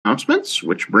announcements,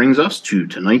 which brings us to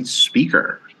tonight's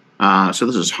speaker. So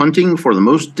this is Hunting for the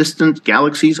Most Distant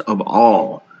Galaxies of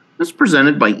All. This is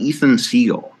presented by Ethan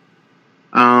Siegel.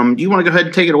 Do you want to go ahead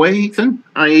and take it away, Ethan?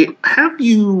 I have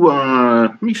you,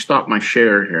 let me stop my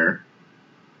share here.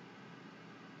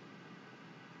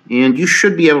 And you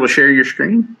should be able to share your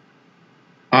screen.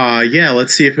 Yeah,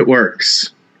 let's see if it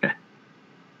works. Okay.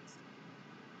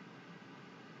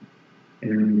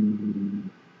 And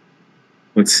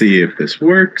let's see if this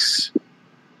works.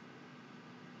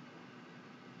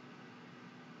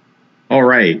 All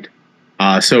right.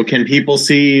 So can people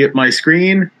see my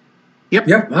screen?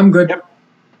 Yep, I'm good. Yep.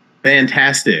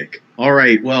 Fantastic. All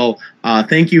right. Well,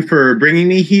 thank you for bringing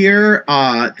me here.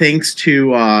 Thanks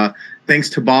to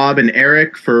Bob and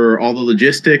Eric for all the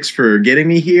logistics for getting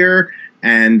me here.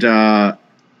 And yeah,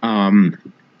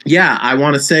 I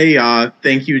want to say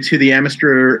thank you to the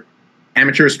Amateur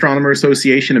Astronomer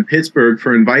Association of Pittsburgh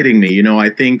for inviting me. You know, I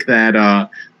think that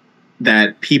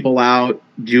that people out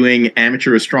doing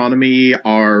amateur astronomy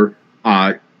are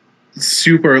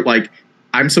super, like,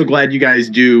 I'm so glad you guys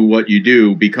do what you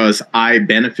do because I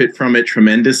benefit from it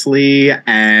tremendously,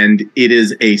 and it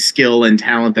is a skill and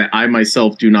talent that I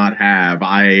myself do not have.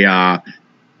 I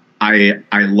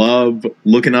love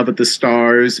looking up at the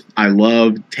stars. I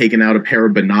love taking out a pair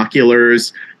of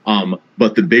binoculars.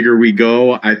 But the bigger we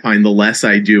go, I find the less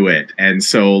I do it. And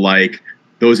so, like,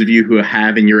 those of you who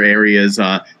have in your areas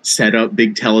set up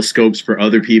big telescopes for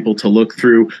other people to look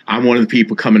through, I'm one of the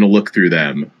people coming to look through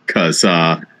them because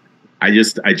I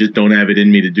just don't have it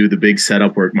in me to do the big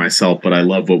setup work myself, but I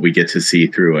love what we get to see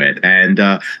through it. And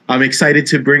I'm excited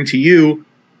to bring to you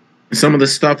some of the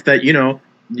stuff that, you know,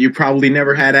 you probably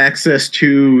never had access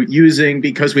to using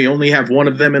because we only have one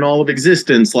of them in all of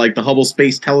existence, like the Hubble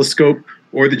Space Telescope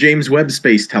or the James Webb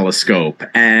Space Telescope.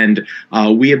 And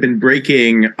we have been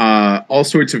breaking all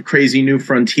sorts of crazy new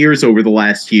frontiers over the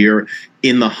last year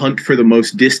in the hunt for the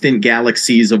most distant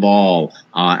galaxies of all.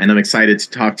 And I'm excited to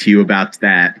talk to you about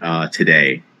that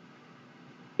today.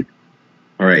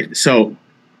 All right, so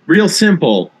real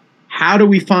simple. How do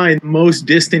we find the most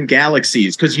distant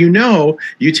galaxies? Because, you know,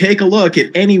 you take a look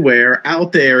at anywhere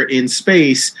out there in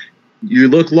space, you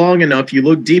look long enough, you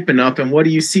look deep enough, and what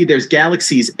do you see? There's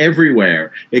galaxies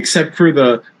everywhere, except for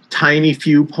the tiny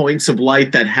few points of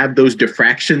light that have those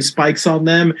diffraction spikes on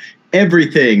them.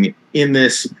 Everything in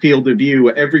this field of view,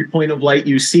 every point of light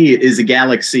you see is a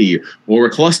galaxy or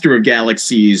a cluster of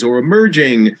galaxies or a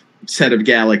merging set of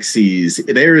galaxies.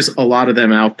 There's a lot of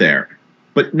them out there.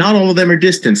 But not all of them are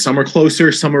distant. Some are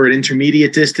closer, some are at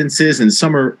intermediate distances, and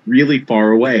some are really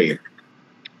far away.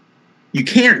 You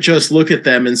can't just look at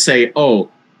them and say, oh,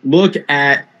 look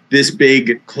at this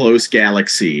big, close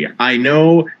galaxy. I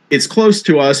know it's close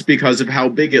to us because of how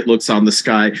big it looks on the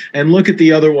sky, and look at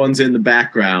the other ones in the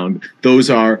background. Those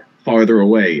are farther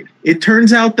away. It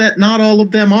turns out that not all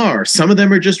of them are. Some of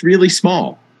them are just really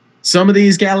small. Some of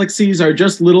these galaxies are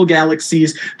just little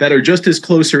galaxies that are just as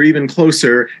close or even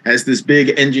closer as this big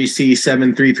NGC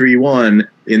 7331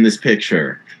 in this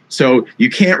picture. So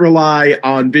you can't rely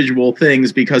on visual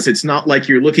things because it's not like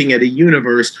you're looking at a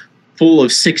universe full of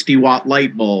 60-watt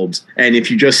light bulbs, and if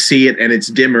you just see it and it's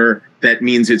dimmer, that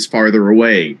means it's farther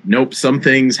away. Nope, some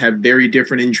things have very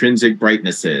different intrinsic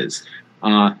brightnesses.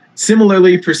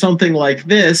 Similarly, for something like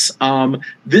this,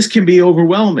 this can be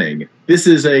overwhelming. This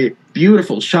is a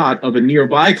beautiful shot of a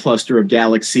nearby cluster of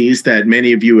galaxies that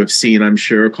many of you have seen, I'm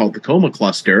sure, called the Coma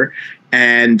Cluster.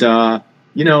 And,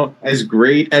 you know, as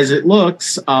great as it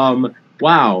looks,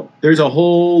 wow, there's a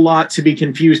whole lot to be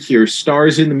confused here.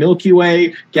 Stars in the Milky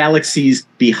Way, galaxies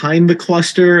behind the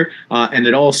cluster, and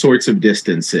at all sorts of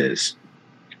distances.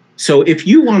 So if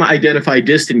you want to identify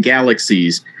distant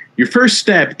galaxies, your first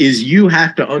step is you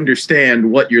have to understand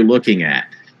what you're looking at.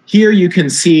 Here you can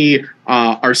see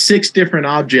our 6 different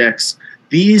objects.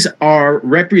 These are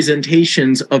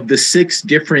representations of the 6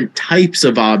 different types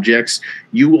of objects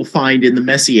you will find in the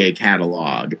Messier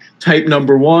catalog. Type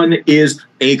number 1 is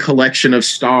a collection of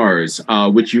stars,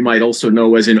 which you might also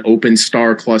know as an open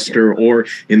star cluster, or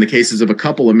in the cases of a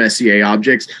couple of Messier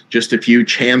objects, just a few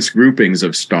chance groupings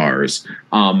of stars.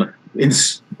 In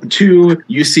 2,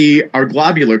 you see our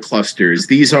globular clusters.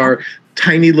 These are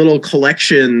tiny little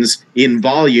collections in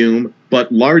volume, but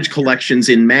large collections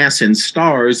in mass and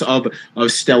stars of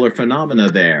stellar phenomena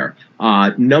there.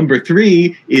 Number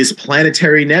 3 is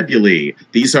planetary nebulae.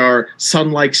 These are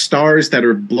sun-like stars that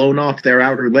are blown off their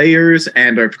outer layers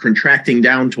and are contracting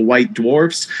down to white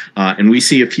dwarfs, and we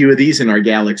see a few of these in our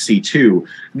galaxy too.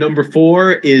 Number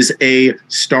 4 is a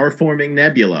star-forming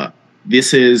nebula.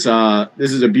 This is a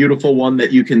beautiful one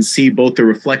that you can see both the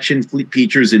reflection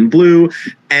features in blue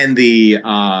and the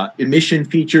emission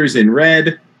features in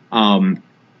red.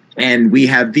 And we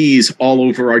have these all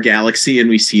over our galaxy, and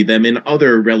we see them in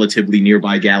other relatively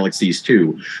nearby galaxies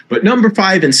too. But number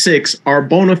 5 and 6 are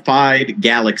bona fide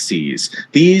galaxies.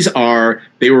 They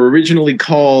were originally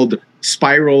called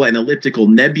spiral and elliptical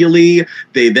nebulae.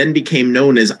 They then became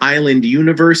known as island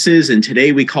universes, and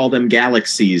today we call them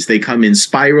galaxies. They come in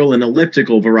spiral and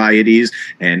elliptical varieties,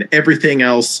 and everything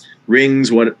else,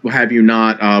 rings, what have you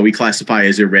not, we classify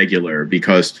as irregular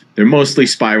because they're mostly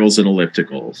spirals and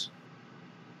ellipticals.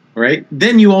 All right.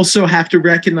 Then you also have to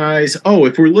recognize,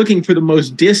 if we're looking for the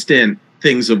most distant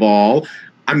things of all,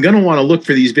 I'm going to want to look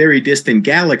for these very distant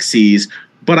galaxies,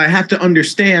 but I have to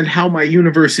understand how my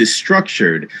universe is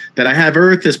structured, that I have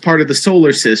Earth as part of the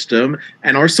solar system,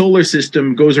 and our solar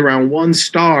system goes around one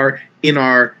star in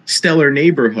our stellar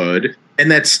neighborhood,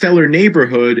 and that stellar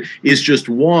neighborhood is just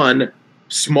one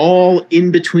small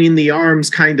in-between the arms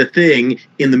kind of thing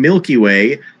in the Milky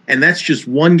Way. And that's just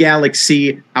one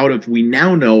galaxy out of, we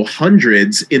now know,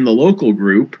 hundreds in the local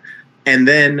group. And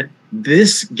then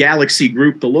this galaxy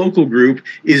group, the local group,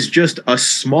 is just a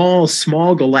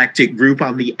small galactic group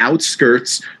on the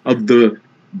outskirts of the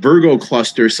Virgo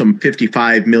cluster, some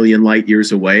 55 million light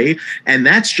years away. And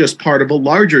that's just part of a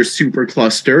larger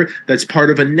supercluster that's part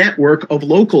of a network of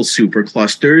local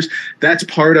superclusters that's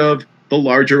part of the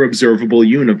larger observable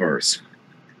universe.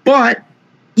 But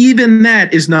even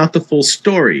that is not the full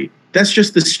story. That's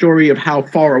just the story of how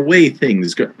far away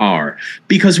things are.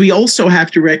 Because we also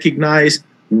have to recognize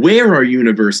where our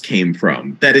universe came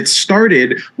from, that it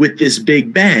started with this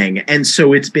Big Bang, and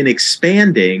so it's been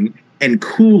expanding and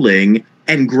cooling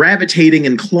and gravitating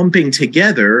and clumping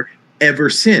together ever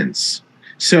since.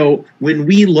 So when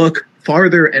we look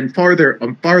farther and farther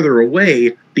and farther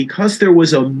away, because there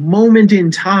was a moment in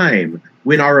time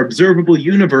when our observable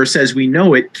universe as we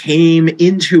know it came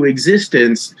into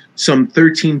existence some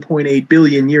 13.8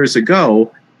 billion years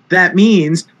ago, that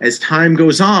means as time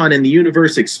goes on and the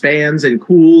universe expands and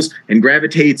cools and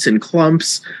gravitates and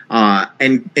clumps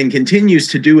and continues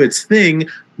to do its thing,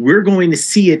 we're going to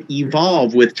see it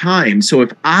evolve with time. So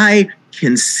if I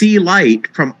can see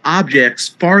light from objects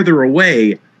farther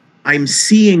away, I'm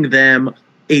seeing them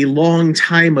a long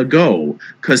time ago,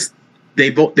 because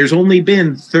there's only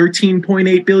been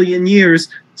 13.8 billion years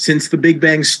since the Big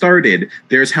Bang started.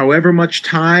 There's however much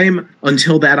time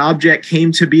until that object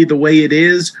came to be the way it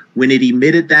is when it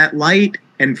emitted that light,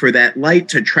 and for that light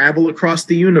to travel across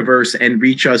the universe and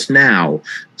reach us now.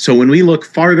 So when we look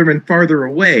farther and farther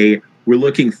away, we're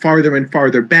looking farther and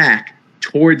farther back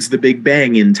towards the Big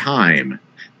Bang in time.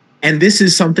 And this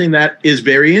is something that is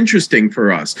very interesting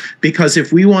for us, because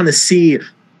if we want to see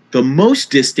the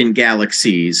most distant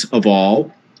galaxies of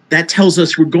all, that tells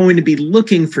us we're going to be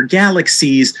looking for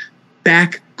galaxies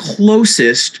back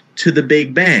closest to the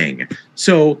Big Bang.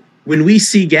 So when we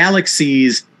see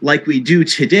galaxies like we do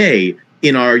today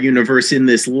in our universe in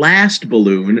this last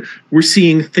balloon, we're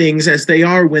seeing things as they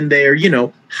are when they're,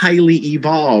 highly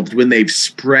evolved, when they've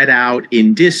spread out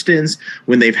in distance,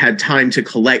 when they've had time to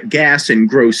collect gas and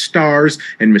grow stars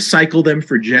and recycle them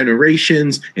for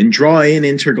generations and draw in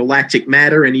intergalactic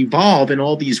matter and evolve in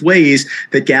all these ways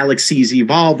that galaxies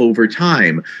evolve over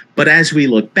time. But as we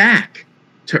look back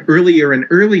to earlier and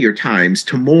earlier times,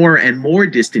 to more and more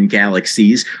distant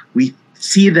galaxies, we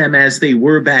see them as they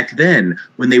were back then,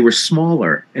 when they were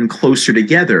smaller and closer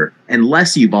together and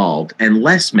less evolved and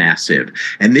less massive.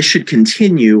 And this should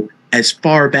continue as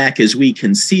far back as we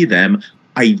can see them,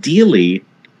 ideally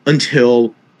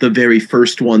until the very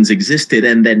first ones existed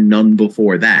and then none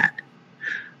before that.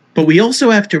 But we also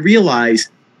have to realize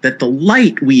that the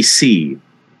light we see,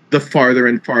 the farther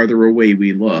and farther away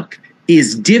we look,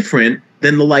 is different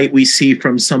than the light we see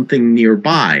from something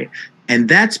nearby. And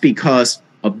that's because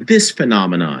of this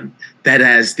phenomenon, that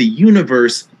as the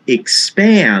universe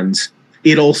expands,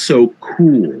 it also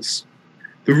cools.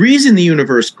 The reason the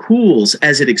universe cools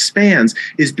as it expands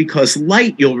is because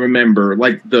light, you'll remember,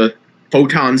 like the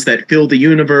photons that fill the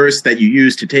universe that you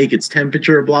use to take its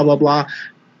temperature, blah, blah, blah,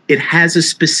 it has a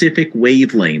specific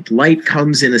wavelength. Light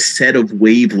comes in a set of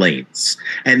wavelengths.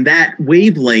 And that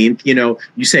wavelength, you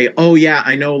say, oh yeah,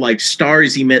 I know, like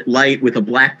stars emit light with a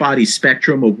black body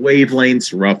spectrum of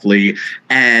wavelengths roughly,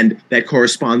 and that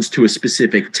corresponds to a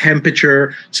specific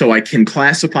temperature. So I can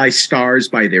classify stars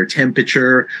by their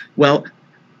temperature. Well,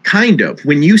 kind of.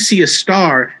 When you see a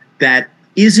star that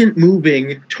isn't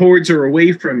moving towards or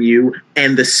away from you,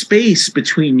 and the space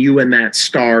between you and that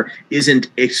star isn't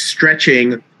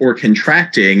stretching or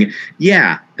contracting,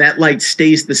 yeah, that light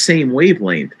stays the same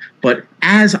wavelength. But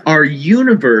as our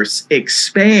universe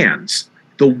expands,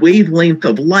 the wavelength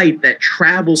of light that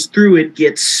travels through it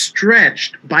gets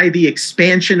stretched by the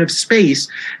expansion of space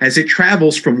as it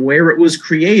travels from where it was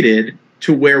created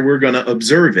to where we're going to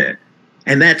observe it.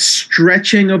 And that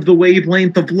stretching of the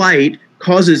wavelength of light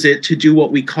causes it to do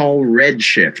what we call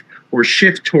redshift, or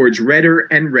shift towards redder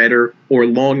and redder or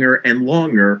longer and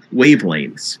longer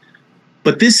wavelengths.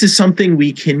 But this is something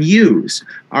we can use.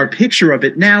 Our picture of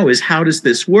it now is, how does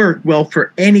this work? Well,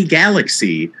 for any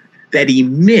galaxy that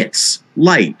emits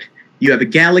light, you have a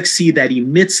galaxy that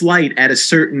emits light at a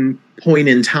certain point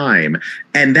in time,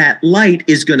 and that light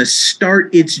is going to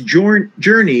start its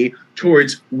journey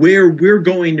towards where we're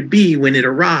going to be when it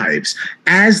arrives.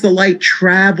 As the light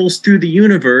travels through the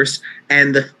universe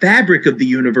and the fabric of the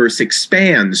universe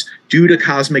expands due to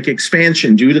cosmic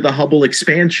expansion, due to the Hubble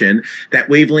expansion, that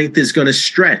wavelength is going to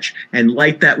stretch, and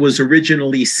light that was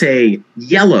originally, say,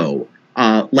 yellow,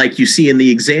 like you see in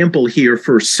the example here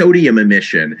for sodium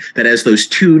emission, that has those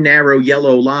two narrow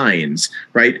yellow lines,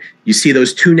 right? You see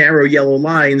those two narrow yellow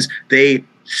lines, they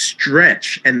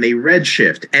stretch and they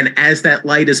redshift. And as that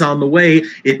light is on the way,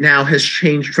 it now has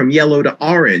changed from yellow to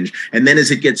orange. And then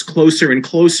as it gets closer and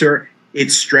closer,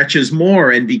 it stretches more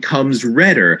and becomes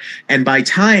redder. And by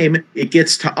time it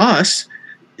gets to us,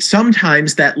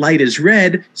 sometimes that light is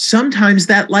red, sometimes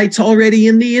that light's already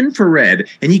in the infrared,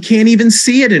 and you can't even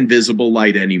see it in visible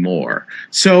light anymore.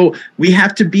 So we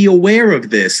have to be aware of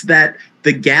this, that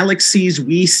the galaxies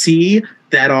we see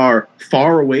that are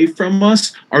far away from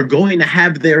us are going to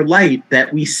have their light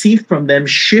that we see from them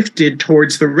shifted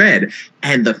towards the red.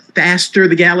 And the faster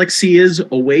the galaxy is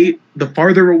away, the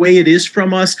farther away it is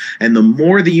from us, and the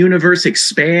more the universe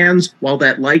expands while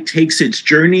that light takes its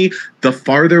journey, the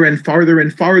farther and farther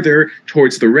and farther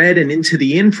towards the red and into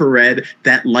the infrared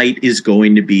that light is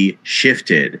going to be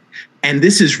shifted. And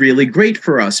this is really great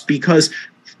for us because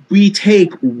we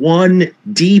take one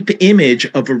deep image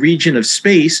of a region of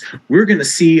space, we're going to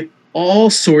see all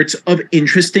sorts of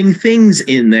interesting things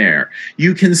in there.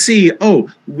 You can see,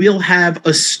 oh, we'll have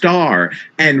a star,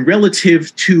 and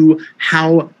relative to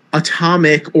how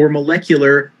atomic or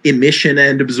molecular emission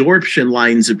and absorption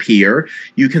lines appear,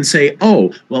 you can say,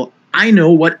 oh, well, I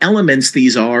know what elements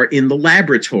these are in the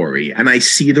laboratory, and I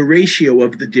see the ratio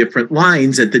of the different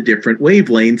lines at the different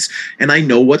wavelengths, and I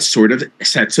know what sort of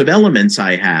sets of elements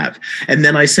I have. And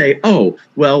then I say, oh,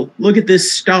 well, look at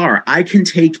this star. I can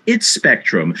take its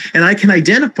spectrum, and I can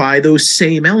identify those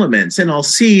same elements, and I'll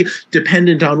see,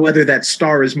 dependent on whether that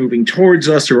star is moving towards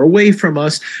us or away from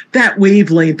us, that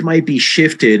wavelength might be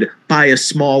shifted by a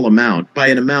small amount, by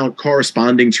an amount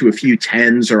corresponding to a few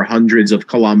tens or hundreds of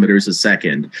kilometers a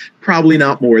second. Probably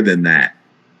not more than that.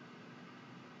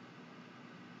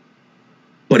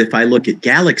 But if I look at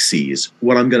galaxies,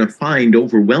 what I'm going to find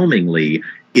overwhelmingly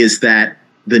is that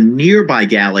the nearby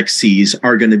galaxies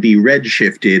are going to be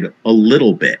redshifted a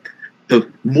little bit. The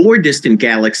more distant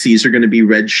galaxies are going to be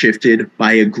redshifted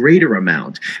by a greater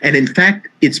amount. And in fact,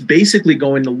 it's basically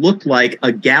going to look like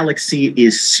a galaxy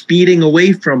is speeding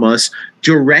away from us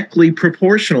directly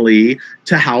proportionally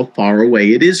to how far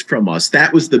away it is from us.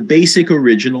 That was the basic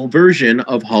original version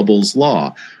of Hubble's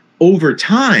law. Over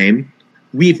time,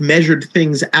 we've measured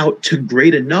things out to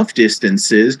great enough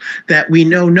distances that we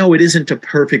know, no, it isn't a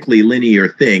perfectly linear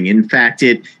thing. In fact,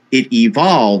 it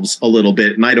evolves a little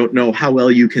bit, and I don't know how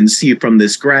well you can see from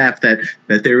this graph that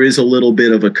there is a little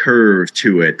bit of a curve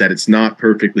to it, that it's not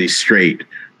perfectly straight.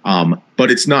 But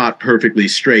it's not perfectly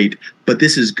straight. But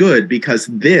this is good because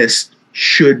this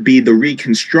should be the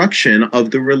reconstruction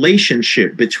of the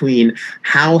relationship between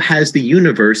how has the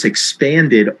universe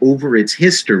expanded over its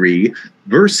history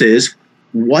versus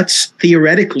what's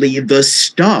theoretically the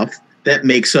stuff that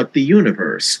makes up the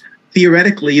universe.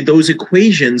 Theoretically, those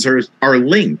equations are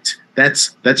linked.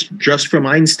 That's just from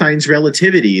Einstein's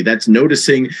relativity. That's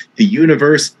noticing the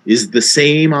universe is the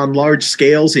same on large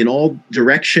scales in all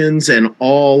directions and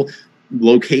all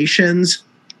locations.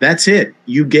 That's it.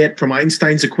 You get from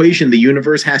Einstein's equation, the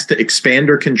universe has to expand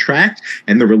or contract,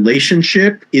 and the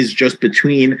relationship is just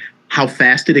between how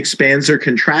fast it expands or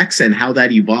contracts and how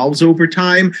that evolves over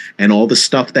time and all the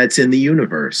stuff that's in the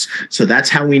universe. So that's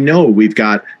how we know we've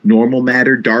got normal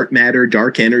matter, dark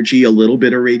energy, a little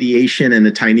bit of radiation, and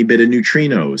a tiny bit of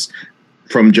neutrinos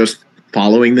from just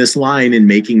following this line and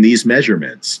making these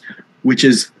measurements, which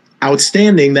is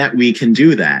outstanding that we can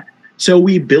do that. So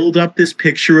we build up this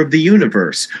picture of the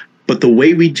universe, but the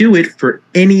way we do it for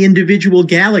any individual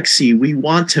galaxy we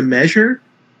want to measure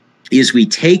is we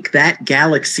take that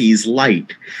galaxy's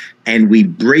light and we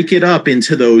break it up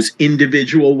into those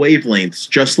individual wavelengths,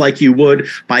 just like you would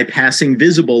by passing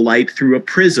visible light through a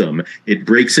prism. It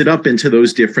breaks it up into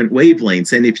those different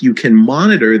wavelengths. And if you can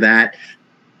monitor that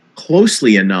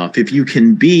closely enough, if you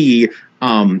can be,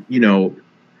 I'll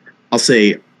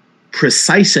say,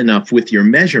 precise enough with your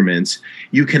measurements,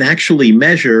 you can actually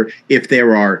measure if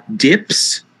there are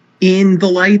dips in the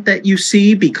light that you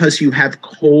see because you have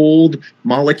cold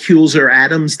molecules or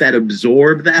atoms that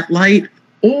absorb that light,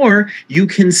 or you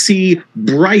can see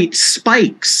bright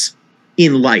spikes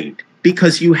in light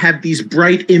because you have these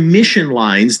bright emission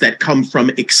lines that come from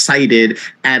excited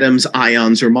atoms,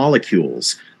 ions, or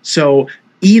molecules. So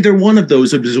either one of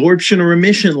those absorption or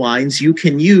emission lines you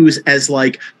can use as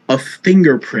like a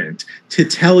fingerprint to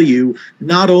tell you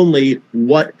not only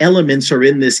what elements are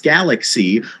in this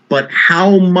galaxy, but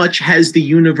how much has the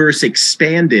universe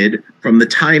expanded from the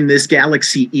time this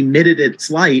galaxy emitted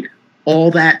its light all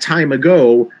that time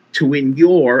ago to when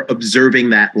you're observing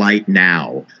that light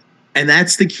now. And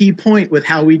that's the key point with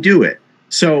how we do it.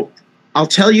 So I'll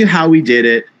tell you how we did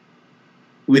it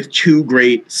with two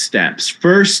great steps.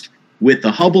 First, with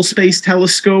the Hubble Space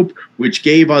Telescope, which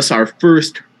gave us our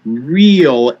first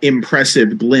real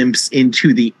impressive glimpse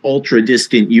into the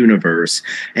ultra-distant universe.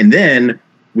 And then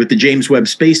with the James Webb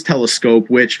Space Telescope,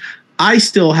 which I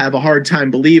still have a hard time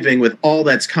believing with all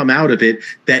that's come out of it,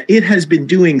 that it has been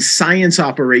doing science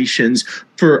operations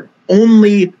for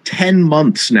only 10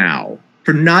 months now,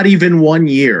 for not even 1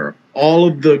 year. All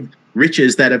of the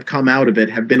riches that have come out of it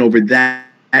have been over that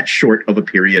short of a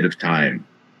period of time.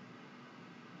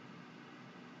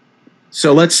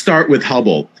 So let's start with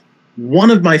Hubble.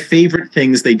 One of my favorite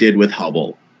things they did with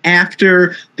Hubble,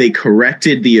 after they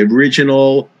corrected the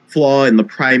original flaw in the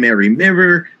primary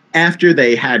mirror, after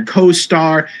they had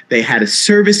CoStar, they had a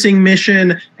servicing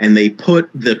mission, and they put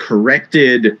the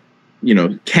corrected,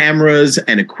 cameras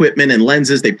and equipment and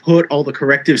lenses. They put all the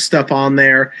corrective stuff on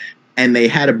there, and they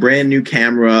had a brand new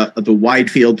camera, the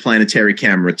Wide Field Planetary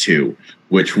Camera 2,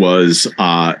 which was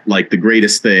like the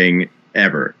greatest thing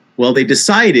ever. Well, they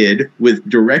decided with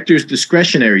director's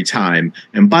discretionary time,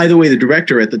 and by the way, the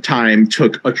director at the time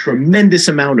took a tremendous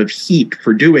amount of heat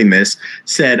for doing this,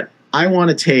 said, I want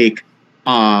to take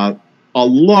a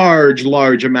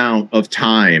large amount of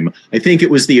time. I think it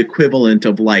was the equivalent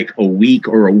of like a week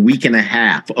or a week and a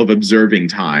half of observing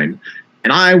time.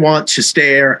 And I want to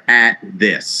stare at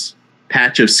this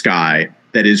patch of sky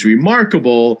that is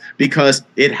remarkable because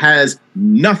it has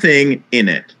nothing in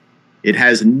it. It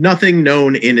has nothing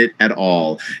known in it at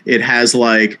all. It has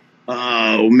like,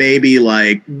 maybe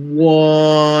like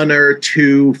 1 or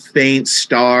 2 faint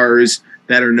stars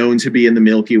that are known to be in the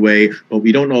Milky Way, but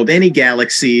we don't know of any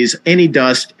galaxies, any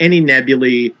dust, any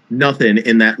nebulae, nothing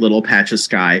in that little patch of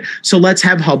sky. So let's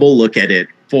have Hubble look at it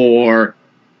for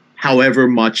however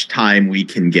much time we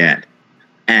can get.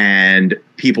 And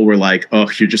people were like, oh,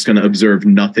 you're just going to observe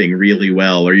nothing really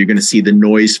well, or you're going to see the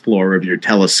noise floor of your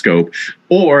telescope,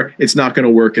 or it's not going to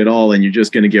work at all, and you're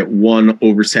just going to get one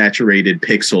oversaturated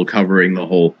pixel covering the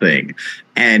whole thing.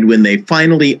 And when they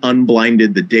finally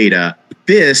unblinded the data,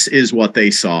 this is what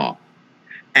they saw.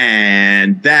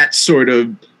 And that sort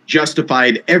of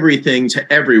justified everything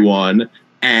to everyone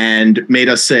and made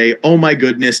us say, oh my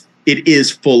goodness, it is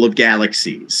full of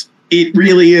galaxies. It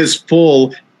really is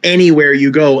full. Anywhere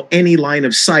you go, any line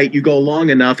of sight, you go long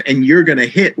enough and you're going to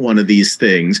hit one of these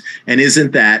things. And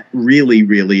isn't that really,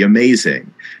 really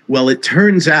amazing? Well, it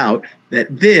turns out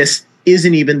that this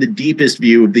isn't even the deepest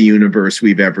view of the universe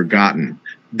we've ever gotten.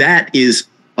 That is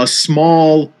a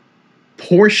small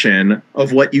portion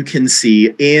of what you can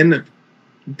see in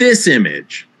this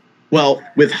image. Well,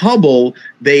 with Hubble,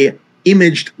 they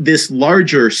imaged this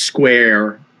larger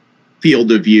square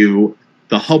field of view,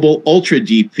 the Hubble Ultra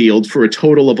Deep Field, for a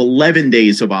total of 11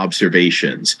 days of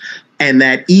observations. And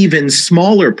that even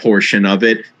smaller portion of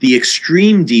it, the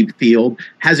Extreme Deep Field,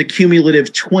 has a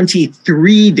cumulative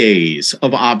 23 days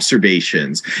of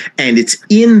observations. And it's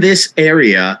in this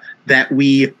area that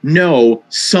we know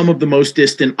some of the most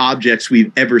distant objects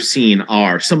we've ever seen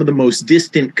are. Some of the most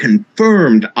distant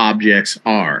confirmed objects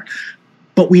are.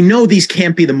 But we know these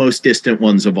can't be the most distant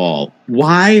ones of all.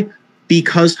 Why?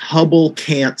 Because Hubble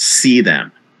can't see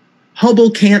them.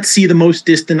 Hubble can't see the most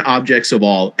distant objects of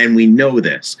all, and we know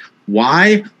this.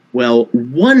 Why? Well,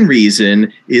 one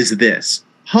reason is this.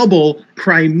 Hubble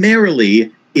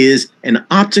primarily is an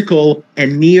optical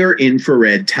and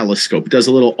near-infrared telescope. It does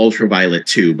a little ultraviolet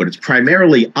too, but it's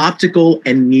primarily optical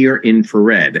and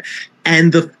near-infrared.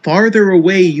 And the farther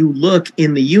away you look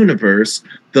in the universe,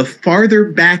 the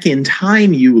farther back in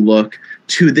time you look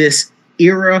to this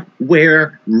era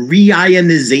where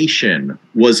reionization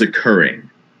was occurring.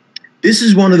 This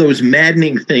is one of those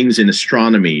maddening things in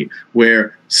astronomy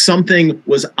where something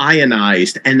was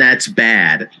ionized and that's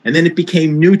bad. And then it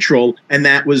became neutral and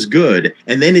that was good.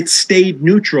 And then it stayed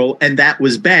neutral and that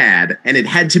was bad. And it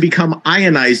had to become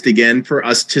ionized again for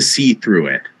us to see through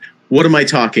it. What am I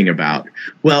talking about?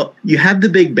 Well, you have the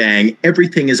Big Bang.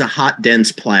 Everything is a hot,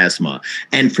 dense plasma.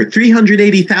 And for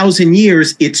 380,000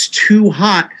 years, it's too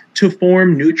hot to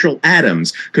form neutral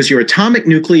atoms because your atomic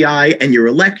nuclei and your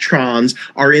electrons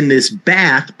are in this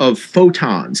bath of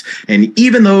photons. And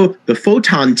even though the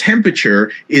photon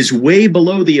temperature is way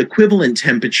below the equivalent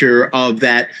temperature of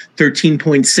that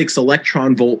 13.6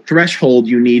 electron volt threshold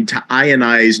you need to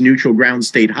ionize neutral ground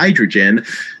state hydrogen,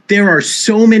 there are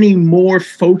so many more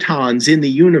photons in the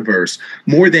universe,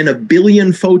 more than 1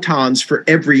 billion photons for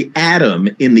every atom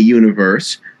in the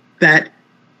universe, that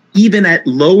even at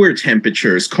lower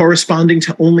temperatures, corresponding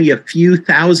to only a few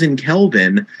thousand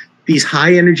Kelvin, these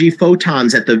high energy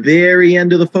photons at the very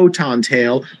end of the photon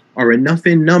tail are enough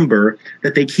in number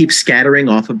that they keep scattering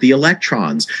off of the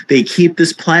electrons. They keep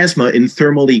this plasma in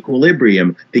thermal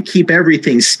equilibrium. They keep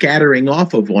everything scattering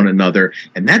off of one another.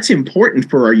 And that's important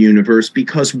for our universe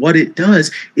because what it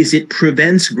does is it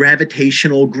prevents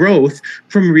gravitational growth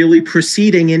from really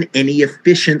proceeding in any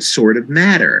efficient sort of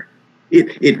matter.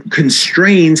 It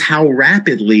constrains how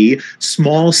rapidly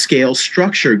small-scale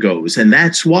structure goes. And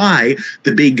that's why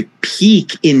the big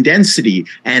peak in density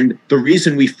and the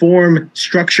reason we form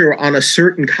structure on a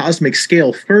certain cosmic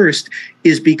scale first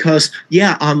is because,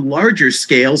 yeah, on larger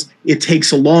scales, it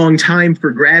takes a long time for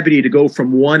gravity to go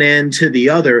from one end to the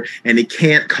other, and it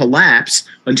can't collapse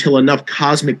until enough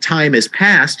cosmic time has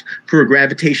passed for a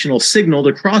gravitational signal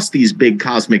to cross these big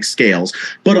cosmic scales.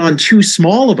 But on too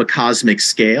small of a cosmic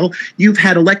scale, you've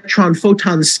had electron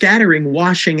photon scattering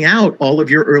washing out all of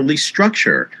your early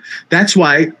structure. That's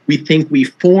why we think we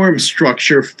form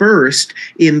structure first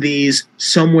in these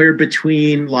somewhere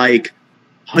between like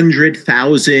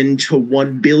 100,000 to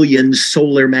 1 billion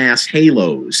solar mass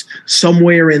halos.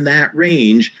 Somewhere in that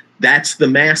range, that's the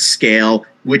mass scale,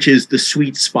 which is the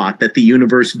sweet spot that the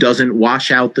universe doesn't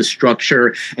wash out the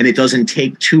structure and it doesn't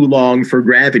take too long for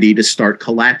gravity to start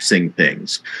collapsing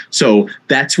things. So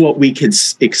that's what we could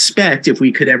expect if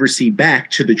we could ever see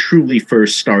back to the truly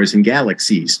first stars and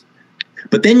galaxies.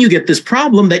 But then you get this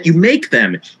problem that you make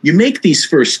them. You make these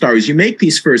first stars, you make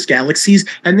these first galaxies,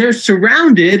 and they're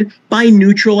surrounded by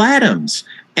neutral atoms.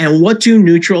 And what do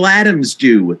neutral atoms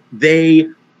do? They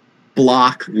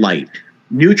block light.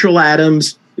 Neutral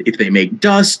atoms, if they make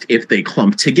dust, if they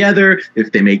clump together,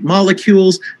 if they make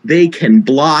molecules, they can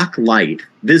block light.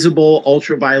 Visible,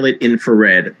 ultraviolet,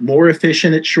 infrared, more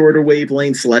efficient at shorter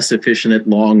wavelengths, less efficient at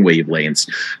long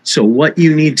wavelengths. So what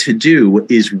you need to do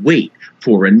is wait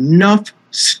for enough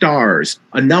stars,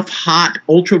 enough hot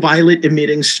ultraviolet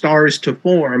emitting stars to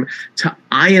form to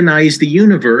ionize the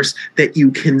universe that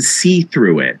you can see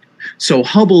through it. So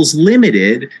Hubble's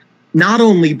limited not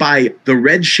only by the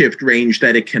redshift range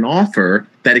that it can offer,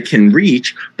 that it can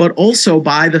reach, but also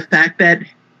by the fact that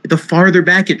the farther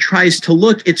back it tries to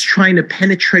look, it's trying to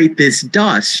penetrate this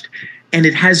dust, and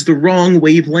it has the wrong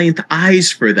wavelength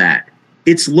eyes for that.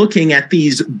 It's looking at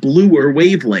these bluer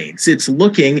wavelengths.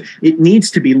 It needs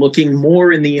to be looking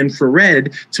more in the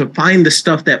infrared to find the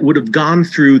stuff that would have gone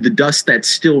through the dust that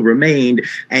still remained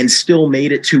and still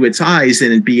made it to its eyes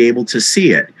and be able to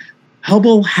see it.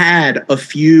 Hubble had a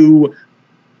few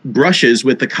brushes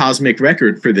with the cosmic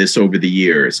record for this over the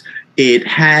years. It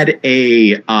had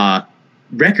a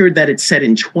record that it set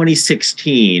in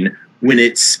 2016 when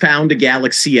it's found a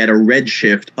galaxy at a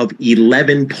redshift of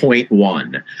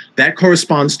 11.1. That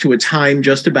corresponds to a time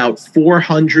just about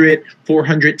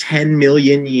 410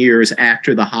 million years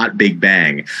after the hot Big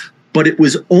Bang. But it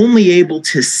was only able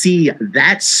to see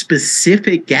that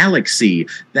specific galaxy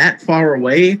that far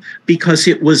away because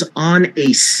it was on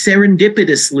a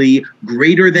serendipitously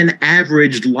greater than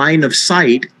average line of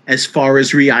sight as far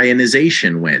as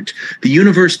reionization went. The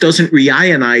universe doesn't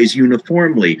reionize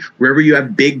uniformly. Wherever you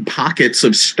have big pockets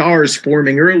of stars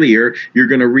forming earlier, you're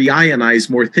going to reionize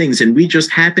more things. And we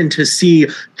just happen to see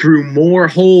through more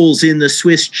holes in the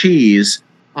Swiss cheese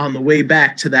on the way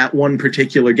back to that one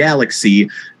particular galaxy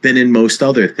than in most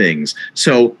other things.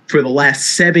 So for the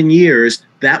last 7 years,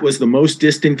 that was the most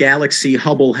distant galaxy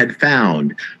Hubble had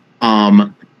found.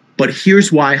 But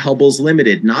here's why Hubble's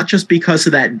limited, not just because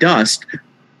of that dust,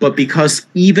 but because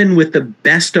even with the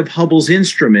best of Hubble's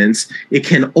instruments, it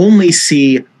can only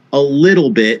see a little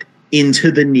bit into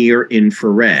the near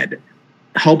infrared.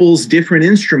 Hubble's different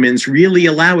instruments really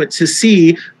allow it to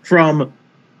see from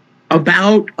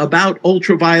about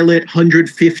ultraviolet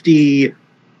 150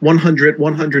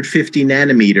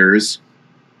 nanometers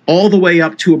all the way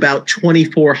up to about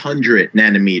 2400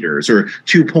 nanometers or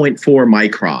 2.4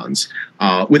 microns.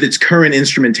 With its current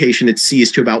instrumentation, it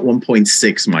sees to about 1.6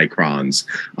 microns.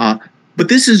 But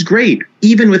this is great.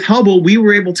 Even with Hubble, we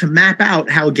were able to map out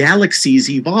how galaxies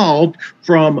evolved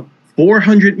from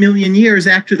 400 million years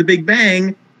after the Big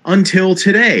Bang until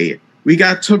today. We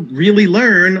got to really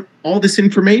learn all this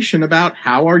information about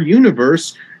how our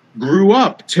universe grew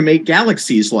up to make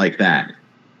galaxies like that.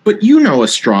 But you know,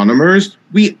 astronomers,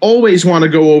 we always want to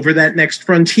go over that next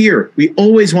frontier. We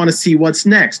always want to see what's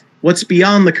next. What's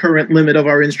beyond the current limit of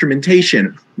our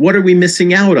instrumentation? What are we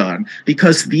missing out on?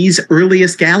 Because these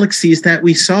earliest galaxies that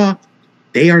we saw,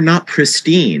 they are not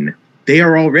pristine. They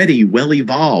are already well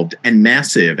evolved and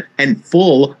massive and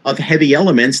full of heavy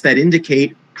elements that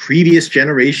indicate previous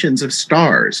generations of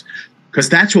stars. Because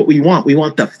that's what we want. We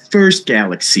want the first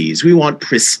galaxies. We want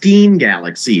pristine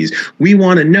galaxies. We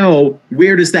want to know,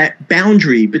 where does that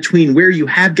boundary between where you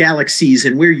have galaxies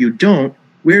and where you don't,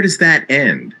 where does that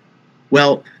end?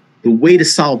 Well, the way to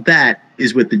solve that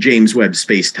is with the James Webb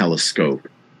Space Telescope.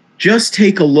 Just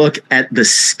take a look at the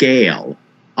scale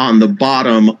on the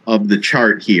bottom of the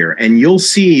chart here, and you'll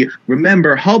see,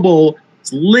 remember, Hubble's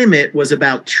limit was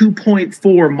about 2.4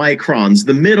 microns.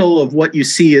 The middle of what you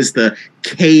see is the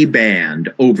K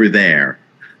band over there.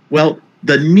 Well,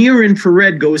 the near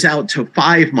infrared goes out to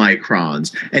 5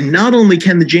 microns. And not only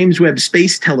can the James Webb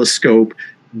Space Telescope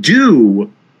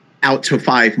do out to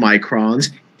 5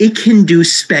 microns, it can do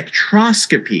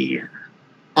spectroscopy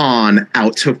on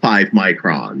out to 5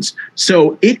 microns.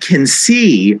 So it can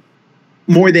see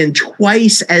more than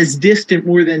twice as distant,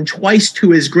 more than twice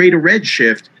to as great a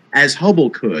redshift as Hubble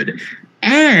could.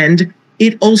 And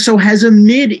it also has a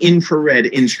mid-infrared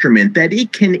instrument that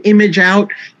it can image out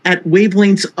at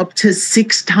wavelengths up to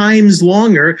 6 times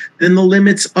longer than the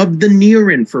limits of the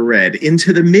near-infrared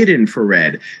into the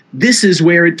mid-infrared. This is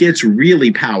where it gets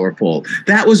really powerful.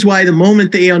 That was why the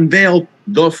moment they unveiled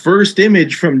the first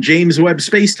image from James Webb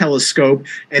Space Telescope,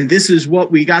 and this is what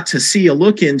we got to see a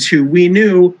look into, we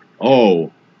knew,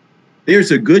 oh, there's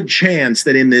a good chance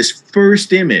that in this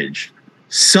first image,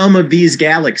 some of these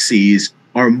galaxies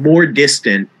are more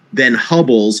distant than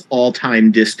Hubble's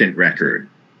all-time distant record.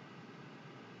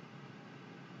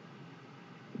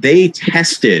 They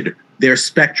tested their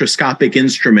spectroscopic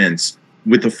instruments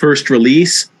with the first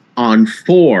release on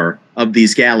 4 of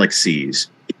these galaxies.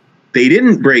 They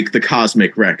didn't break the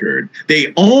cosmic record.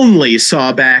 They only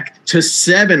saw back to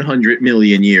 700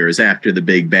 million years after the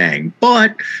Big Bang,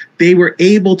 but they were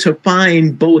able to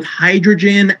find both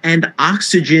hydrogen and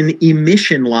oxygen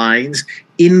emission lines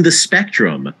in the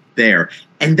spectrum there.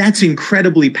 And that's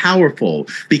incredibly powerful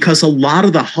because a lot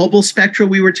of the Hubble spectra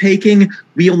we were taking,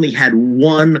 we only had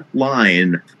one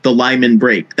line, the Lyman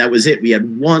break. That was it. We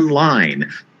had one line.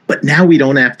 But now we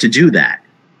don't have to do that,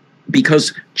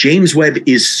 because James Webb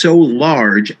is so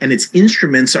large and its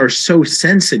instruments are so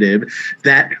sensitive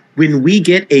that when we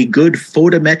get a good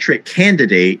photometric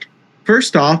candidate,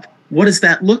 first off, what does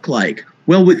that look like?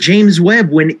 Well, with James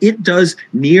Webb, when it does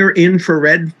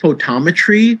near-infrared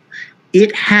photometry,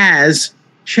 it has,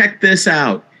 check this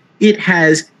out, it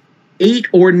has 8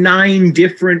 or 9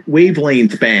 different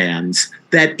wavelength bands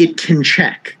that it can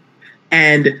check.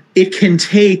 And it can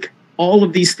take all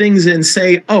of these things and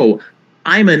say, oh,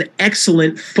 I'm an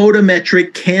excellent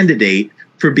photometric candidate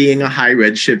for being a high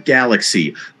redshift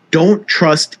galaxy. Don't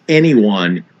trust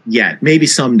anyone yet. Maybe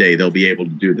someday they'll be able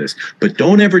to do this. But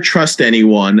don't ever trust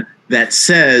anyone that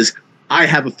says, I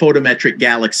have a photometric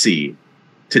galaxy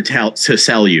to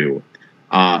sell you.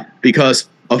 Because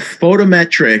a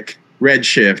photometric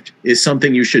redshift is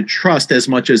something you should trust as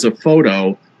much as a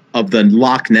photo of the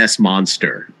Loch Ness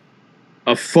Monster.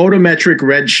 A photometric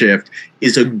redshift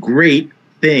is a great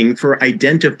thing for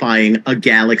identifying a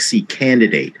galaxy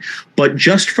candidate. But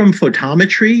just from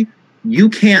photometry, you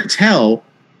can't tell,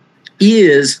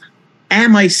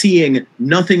 am I seeing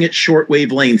nothing at short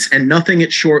wavelengths and nothing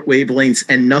at short wavelengths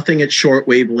and nothing at short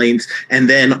wavelengths and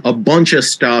then a bunch of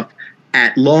stuff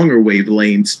at longer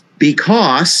wavelengths,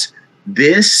 because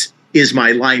this is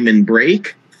my Lyman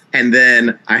break and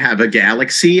then I have a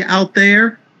galaxy out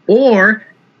there? Or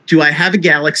do I have a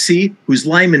galaxy whose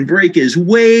Lyman break is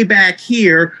way back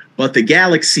here, but the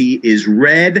galaxy is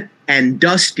red and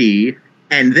dusty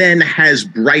and then has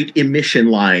bright emission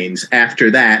lines after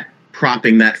that,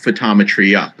 propping that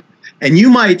photometry up? And you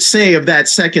might say of that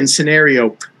second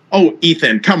scenario, oh,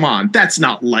 Ethan, come on, that's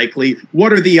not likely.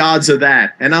 What are the odds of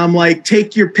that? And I'm like,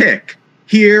 take your pick.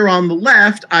 Here on the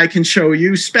left, I can show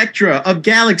you spectra of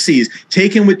galaxies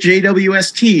taken with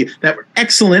JWST that were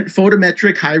excellent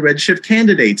photometric high redshift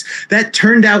candidates that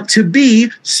turned out to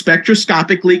be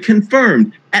spectroscopically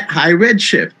confirmed at high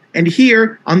redshift. And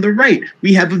here on the right,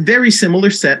 we have a very similar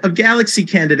set of galaxy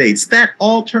candidates that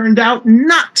all turned out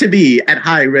not to be at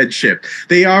high redshift.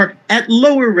 They are at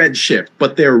lower redshift,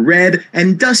 but they're red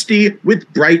and dusty with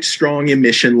bright, strong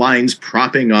emission lines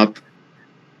propping up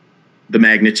the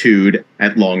magnitude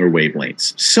at longer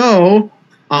wavelengths. So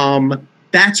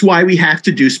that's why we have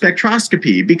to do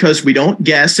spectroscopy, because we don't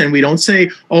guess and we don't say,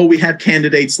 oh, we have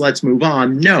candidates, let's move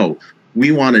on. No,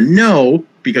 we want to know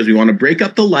because we want to break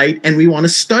up the light and we want to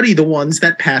study the ones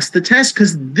that pass the test,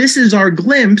 because this is our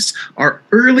glimpse, our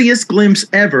earliest glimpse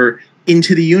ever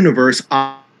into the universe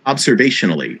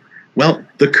observationally. Well,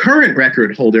 the current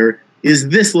record holder is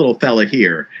this little fella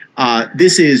here.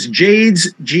 This is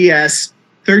JWST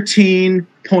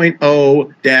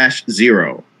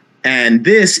 13.0-0. And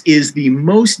this is the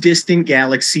most distant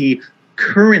galaxy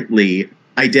currently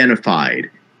identified.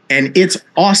 And it's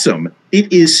awesome.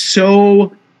 It is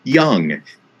so young.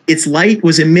 Its light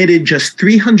was emitted just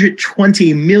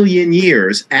 320 million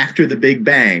years after the Big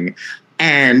Bang,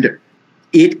 and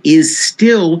it is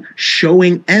still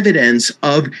showing evidence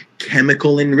of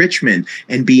chemical enrichment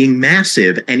and being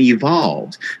massive and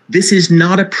evolved. This is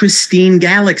not a pristine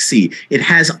galaxy. It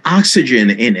has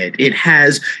oxygen in it. It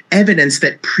has evidence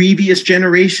that previous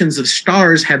generations of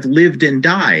stars have lived and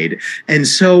died. And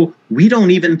so we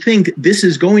don't even think this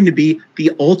is going to be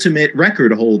the ultimate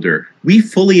record holder. We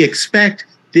fully expect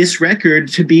this record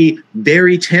to be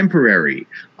very temporary.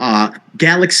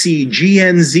 Galaxy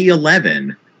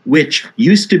GNZ11, which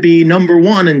used to be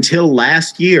 #1 until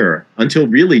last year, until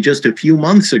really just a few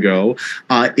months ago,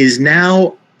 is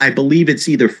now, I believe it's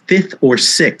either 5th or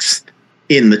 6th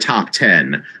in the top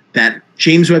 10. That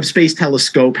James Webb Space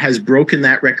Telescope has broken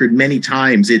that record many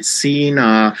times. It's seen,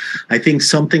 I think,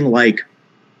 something like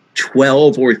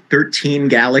 12 or 13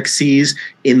 galaxies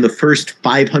in the first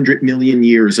 500 million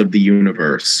years of the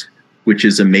universe, which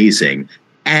is amazing.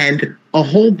 And a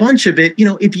whole bunch of it, you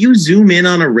know, if you zoom in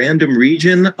on a random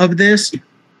region of this,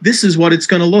 this is what it's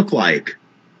going to look like.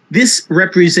 This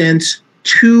represents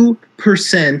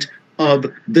 2%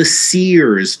 of the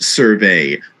Sears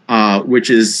survey,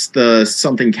 which is the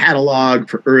something catalog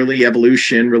for early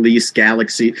evolution, release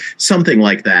galaxy, something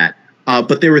like that.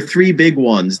 But there were 3 big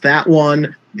ones. That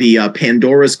one, the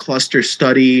Pandora's cluster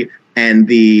study, and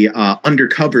the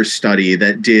undercover study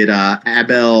that did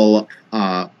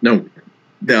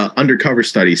the undercover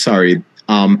study, sorry.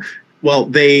 Well,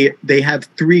 they have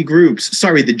 3 groups.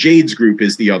 Sorry, the Jades group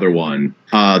is the other one.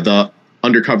 The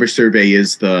undercover survey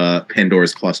is the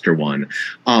Pandora's cluster one.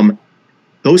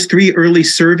 Those 3 early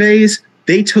surveys,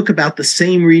 they took about the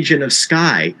same region of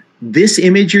sky. This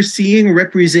image you're seeing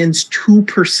represents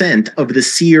 2% of the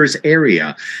Sears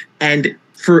area. And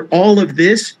for all of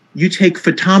this, you take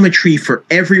photometry for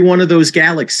every one of those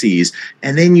galaxies,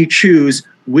 and then you choose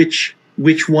which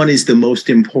one is the most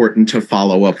important to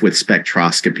follow up with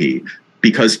spectroscopy,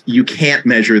 because you can't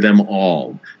measure them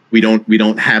all. We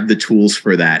don't have the tools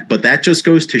for that. But that just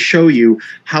goes to show you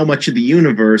how much of the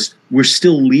universe we're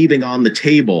still leaving on the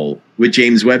table with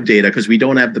James Webb data, because we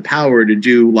don't have the power to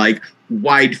do like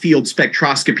wide field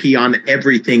spectroscopy on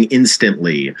everything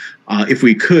instantly. If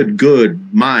we could,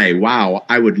 wow,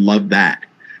 I would love that.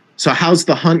 So how's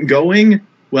the hunt going?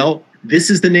 Well,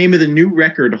 this is the name of the new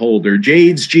record holder,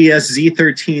 JWST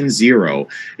 13.0.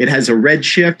 It has a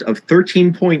redshift of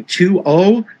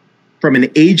 13.20 from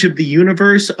an age of the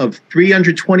universe of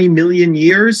 320 million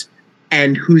years,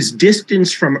 and whose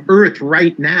distance from Earth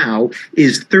right now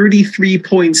is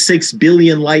 33.6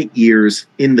 billion light years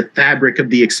in the fabric of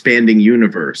the expanding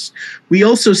universe. We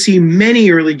also see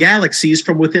many early galaxies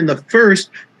from within the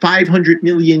first 500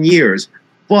 million years.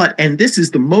 But, and this is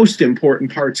the most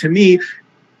important part to me,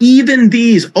 even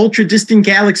these ultra-distant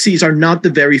galaxies are not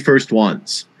the very first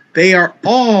ones. They are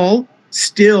all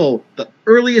still the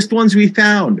earliest ones we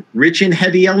found, rich in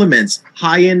heavy elements,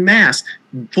 high in mass,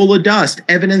 full of dust,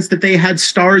 evidence that they had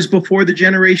stars before the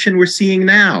generation we're seeing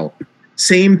now.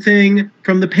 Same thing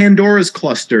from the Pandora's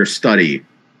cluster study.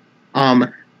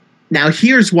 Now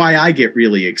here's why I get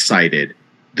really excited.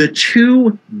 The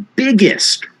 2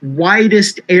 biggest,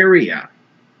 widest area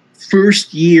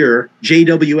first-year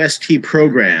JWST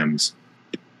programs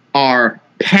are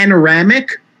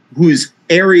Panoramic, whose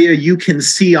area you can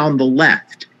see on the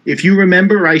left. If you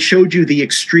remember, I showed you the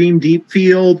extreme deep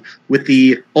field with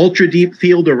the ultra deep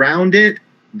field around it.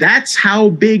 That's how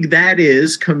big that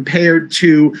is compared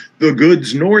to the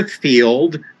Goods North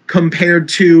field, compared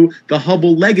to the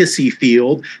Hubble Legacy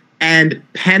field, And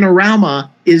panoramic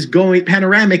is going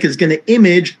to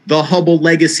image the Hubble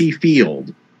legacy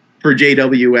field for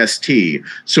JWST.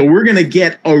 So we're going to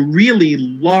get a really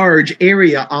large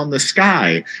area on the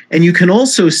sky. And you can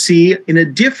also see in a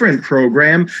different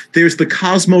program, there's the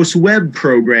Cosmos Webb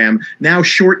program, now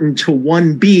shortened to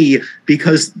 1B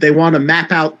because they want to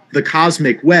map out the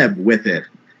cosmic web with it.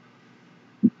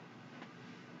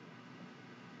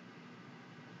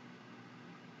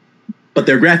 But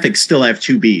their graphics still have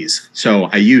 2 Bs, so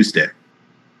I used it.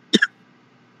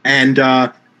 And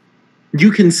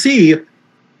you can see,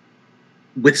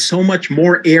 with so much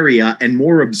more area and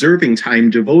more observing time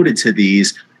devoted to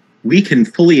these, we can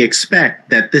fully expect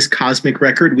that this cosmic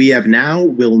record we have now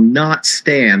will not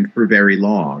stand for very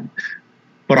long.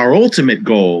 But our ultimate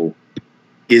goal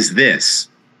is this.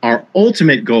 Our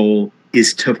ultimate goal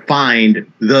is to find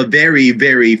the very,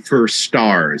 very first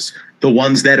stars, the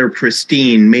ones that are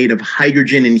pristine, made of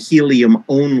hydrogen and helium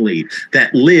only,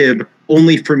 that live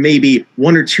only for maybe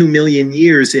 1 or 2 million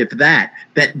years, if that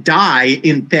die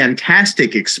in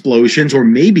fantastic explosions or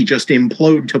maybe just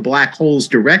implode to black holes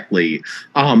directly.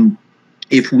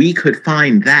 If we could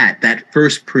find that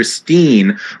first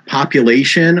pristine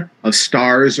population of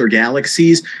stars or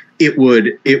galaxies, it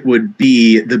would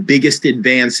be the biggest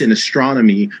advance in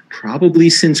astronomy probably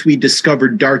since we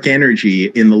discovered dark energy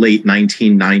in the late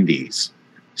 1990s.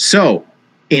 So,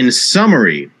 in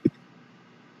summary,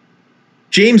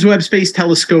 James Webb Space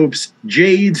Telescope's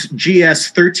JADES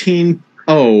GS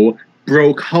 13O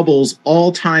broke Hubble's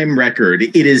all-time record.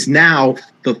 It is now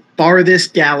the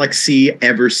farthest galaxy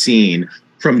ever seen,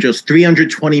 from just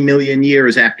 320 million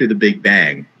years after the Big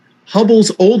Bang.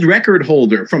 Hubble's old record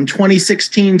holder from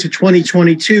 2016 to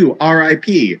 2022,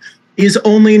 RIP, is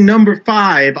only number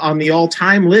 5 on the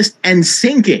all-time list and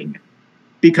sinking,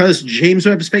 because James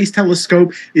Webb Space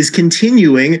Telescope is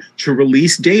continuing to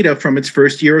release data from its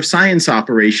first year of science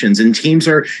operations, and teams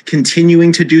are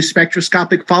continuing to do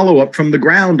spectroscopic follow-up from the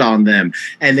ground on them,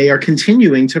 and they are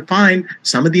continuing to find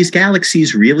some of these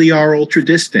galaxies really are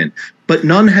ultra-distant, but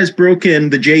none has broken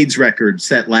the JADES record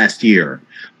set last year.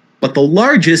 But the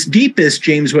largest, deepest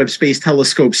James Webb Space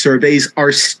Telescope surveys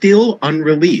are still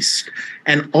unreleased.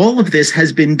 And all of this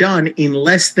has been done in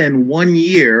less than 1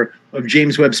 year of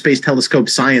James Webb Space Telescope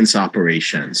science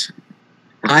operations.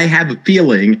 I have a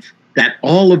feeling that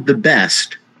all of the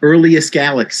best, earliest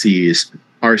galaxies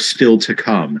are still to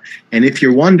come. And if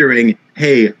you're wondering,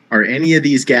 hey, are any of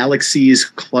these galaxies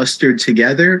clustered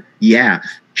together? Yeah,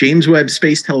 James Webb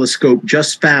Space Telescope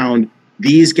just found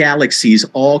these galaxies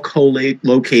all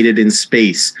co-located in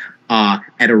space at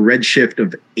a redshift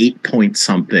of 8 point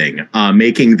something,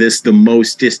 making this the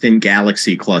most distant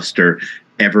galaxy cluster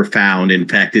ever found. In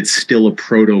fact, it's still a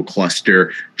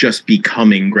proto-cluster just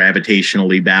becoming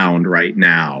gravitationally bound right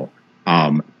now.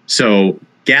 So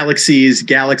galaxies,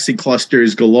 galaxy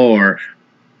clusters galore,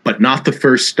 but not the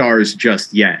first stars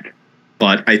just yet.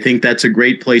 But I think that's a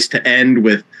great place to end,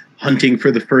 with hunting for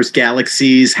the first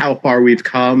galaxies, how far we've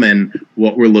come, and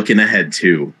what we're looking ahead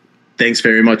to. Thanks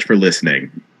very much for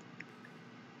listening.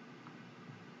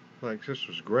 Thanks. This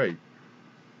was great.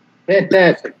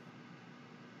 Fantastic.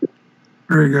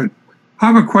 Very good. I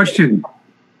have a question.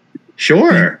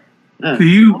 Sure. Do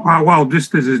you, well,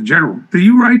 just as a general, do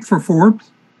you write for Forbes?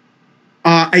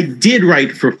 I did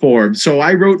write for Forbes. So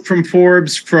I wrote from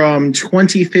Forbes from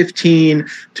 2015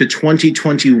 to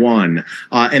 2021.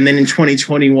 And then in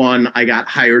 2021, I got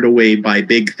hired away by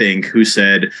Big Think, who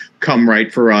said, come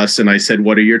write for us. And I said,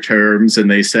 what are your terms? And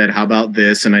they said, how about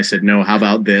this? And I said, no, how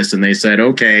about this? And they said,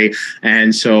 okay.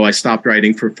 And so I stopped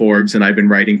writing for Forbes, and I've been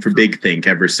writing for Big Think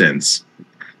ever since.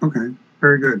 Okay,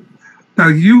 very good. Now,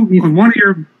 you, one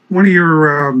of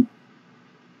your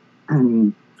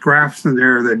graphs in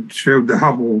there that showed the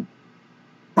Hubble,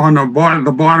 on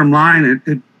the bottom line,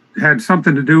 it had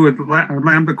something to do with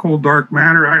lambda cold dark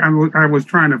matter. I was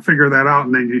trying to figure that out,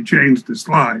 and then you changed the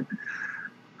slide.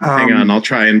 Hang on, I'll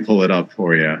try and pull it up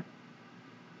for you.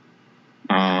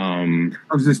 I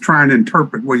was just trying to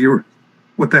interpret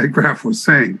what that graph was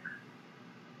saying.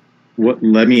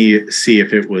 Let me see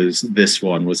if it was this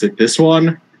one. Was it this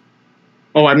one?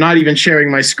 Oh, I'm not even sharing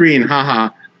my screen. Haha.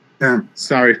 Yeah.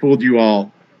 Sorry, fooled you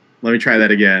all. Let me try that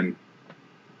again.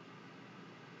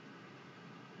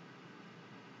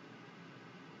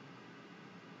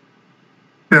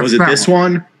 Was it this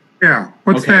one? Yeah.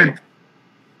 What's okay. that?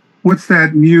 What's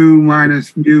that mu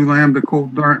minus mu lambda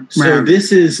cold dark matter? So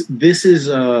this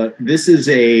is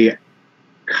a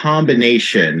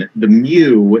combination. The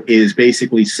mu is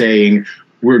basically saying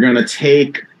we're going to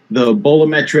take the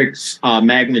bolometric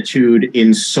magnitude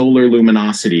in solar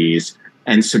luminosities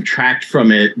and subtract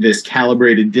from it this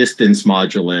calibrated distance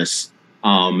modulus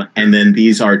And then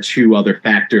these are two other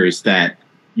factors that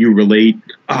you relate.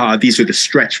 These are the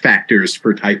stretch factors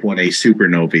for type 1a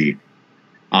supernovae.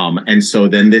 And so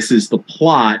then this is the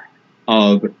plot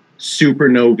of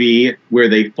supernovae where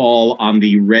they fall on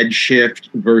the redshift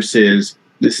versus,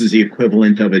 this is the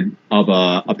equivalent of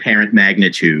a apparent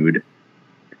magnitude.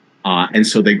 And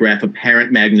so they graph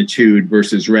apparent magnitude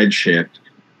versus redshift.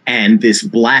 And this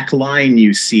black line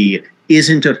you see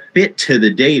isn't a fit to the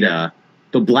data.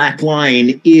 The black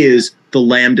line is the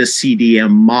lambda CDM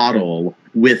model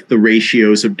with the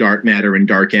ratios of dark matter and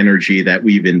dark energy that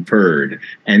we've inferred.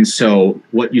 And so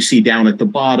what you see down at the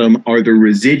bottom are the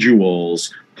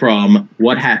residuals from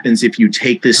what happens if you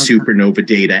take this supernova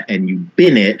data and you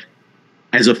bin it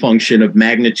as a function of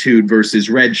magnitude versus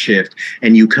redshift,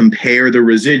 and you compare the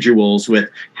residuals with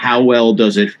how well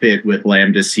does it fit with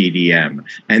lambda CDM.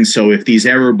 And so if these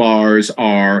error bars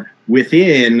are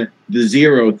within the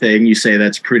 0 thing, you say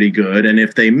that's pretty good. And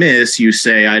if they miss, you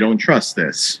say, I don't trust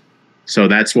this. So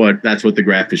that's what the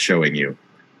graph is showing you.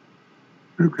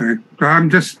 Okay. So I'm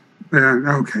just,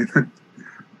 okay.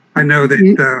 I know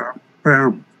that,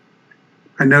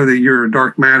 I know that you're a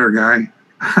dark matter guy.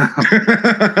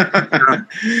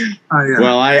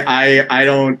 Well, I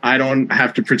don't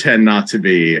have to pretend not to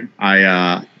be. I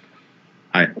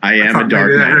am a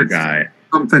dark matter guy.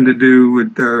 Something to do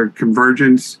with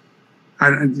convergence.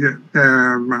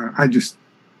 It's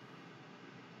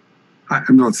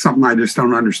something I just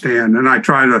don't understand, and I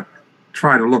try to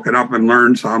look it up and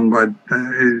learn some, but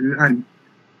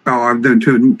I'm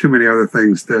doing too many other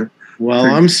things to. Well,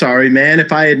 I'm sorry, man.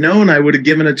 If I had known, I would have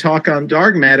given a talk on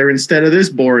dark matter instead of this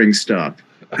boring stuff.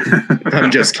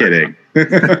 I'm just kidding.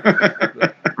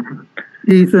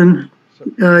 Ethan,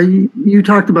 you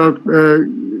talked about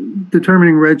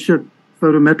determining redshift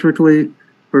photometrically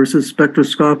versus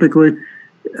spectroscopically.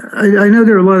 I know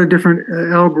there are a lot of different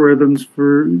algorithms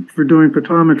for doing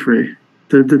photometry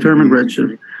to determine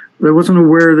redshift, but I wasn't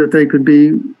aware that they could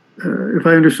be, if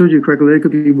I understood you correctly, they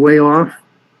could be way off.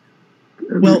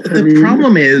 Well, the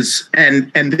problem is,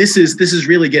 and this is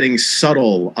really getting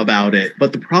subtle about it,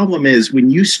 but the problem is when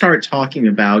you start talking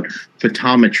about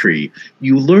photometry,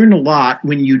 you learn a lot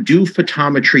when you do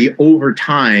photometry over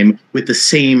time with the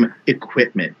same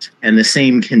equipment and the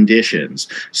same conditions.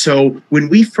 So when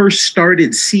we first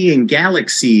started seeing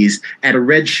galaxies at a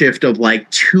redshift of like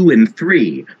 2 and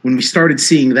 3, when we started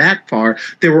seeing that far,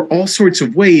 there were all sorts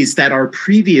of ways that our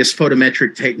previous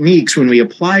photometric techniques, when we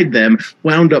applied them,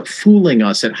 wound up fooling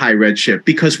us at high redshift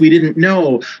because we didn't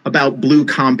know about blue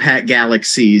compact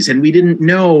galaxies, and we didn't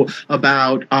know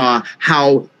about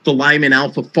how the Lyman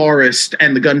alpha forest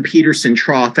and the Gunn-Peterson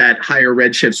trough at higher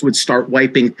redshifts would start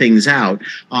wiping things out.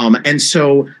 And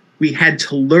so we had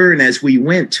to learn as we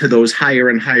went to those higher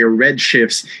and higher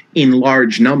redshifts in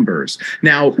large numbers.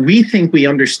 Now, we think we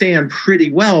understand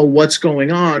pretty well what's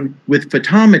going on with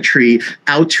photometry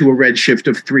out to a redshift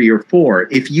of 3 or 4.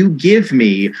 If you give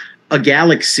me a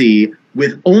galaxy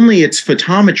with only its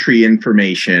photometry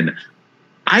information,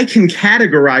 I can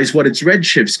categorize what its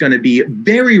redshift's going to be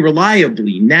very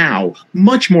reliably now,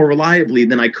 much more reliably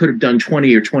than I could have done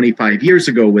 20 or 25 years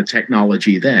ago with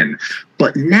technology then.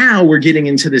 But now we're getting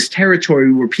into this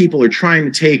territory where people are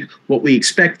trying to take what we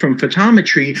expect from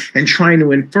photometry and trying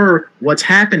to infer what's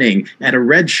happening at a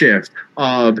redshift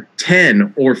of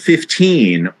 10 or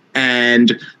 15.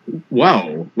 And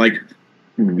whoa, like,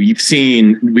 we've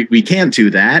seen we can't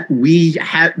do that. We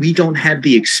don't have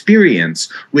the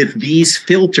experience with these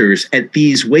filters at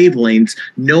these wavelengths,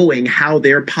 knowing how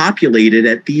they're populated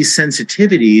at these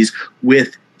sensitivities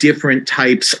with different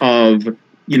types of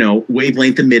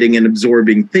wavelength emitting and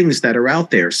absorbing things that are out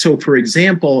there. So for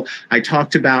example, I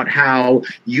talked about how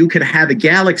you could have a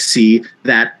galaxy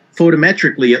that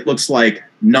photometrically it looks like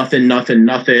nothing, nothing,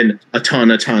 nothing, a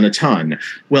ton, a ton, a ton.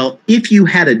 Well, if you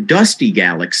had a dusty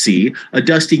galaxy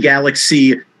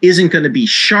isn't going to be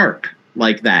sharp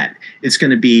like that. It's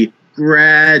going to be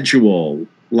gradual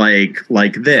like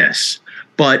this.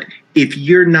 But if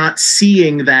you're not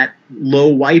seeing that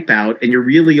low wipeout and you're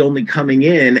really only coming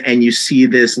in and you see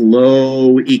this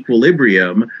low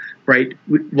equilibrium, right?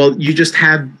 Well, you just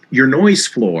have your noise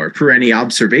floor for any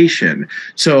observation.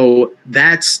 So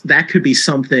that could be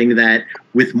something that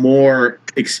with more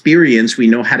experience, we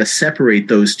know how to separate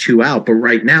those two out. But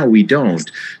right now we don't.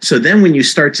 So then when you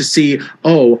start to see,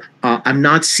 I'm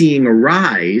not seeing a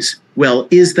rise. Well,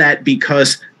 is that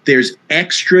because there's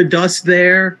extra dust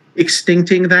there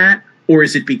extincting that? Or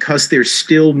is it because there's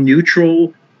still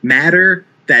neutral matter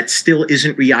that still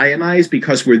isn't reionized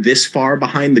because we're this far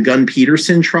behind the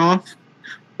Gunn-Peterson trough?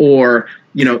 Or,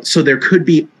 so there could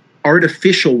be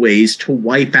artificial ways to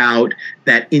wipe out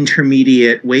that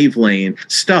intermediate wavelength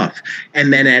stuff.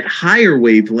 And then at higher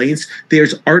wavelengths,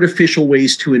 there's artificial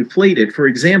ways to inflate it. For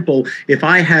example, if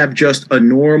I have just a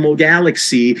normal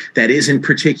galaxy that isn't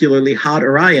particularly hot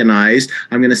or ionized,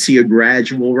 I'm going to see a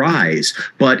gradual rise.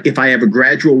 But if I have a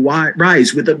gradual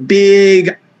rise with a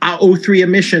big O3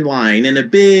 emission line and a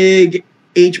big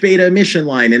H beta emission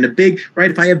line and a big,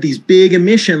 right, if I have these big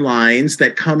emission lines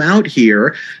that come out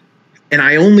here, and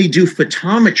I only do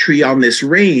photometry on this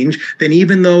range, then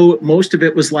even though most of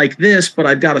it was like this, but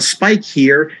I've got a spike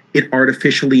here, it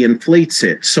artificially inflates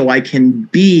it. So I can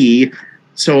be,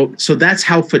 so that's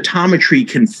how photometry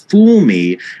can fool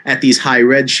me at these high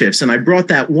redshifts. And I brought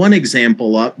that one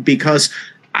example up because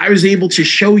I was able to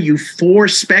show you 4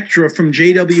 spectra from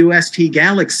JWST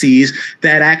galaxies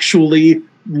that actually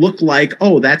look like,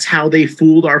 oh, that's how they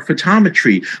fooled our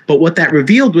photometry. But what that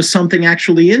revealed was something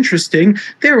actually interesting.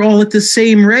 They're all at the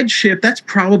same redshift. That's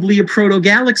probably a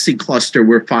proto-galaxy cluster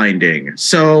we're finding.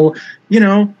 So, you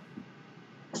know,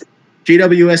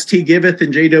 JWST giveth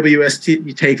and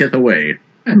JWST taketh away.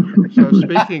 So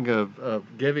speaking of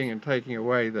giving and taking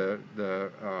away,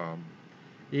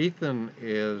 Ethan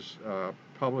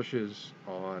publishes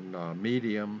on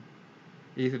Medium.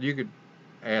 Ethan, you could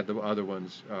add the other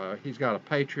ones. He's got a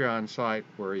Patreon site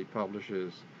where he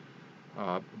publishes.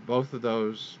 Both of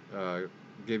those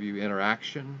give you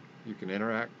interaction. You can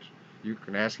interact. You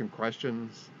can ask him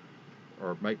questions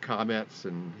or make comments,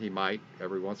 and he might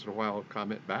every once in a while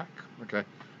comment back. Okay,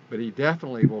 but he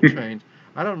definitely will change.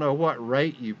 I don't know what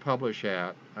rate you publish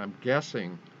at. I'm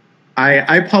guessing.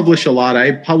 I publish a lot.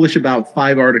 I publish about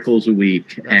 5 articles a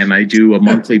week, and I do a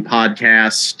monthly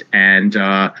podcast, and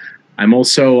I'm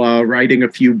also writing a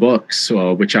few books,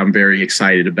 which I'm very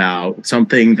excited about.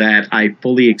 Something that I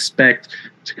fully expect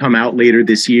to come out later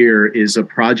this year is a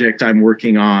project I'm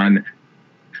working on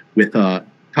with a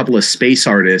couple of space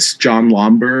artists. John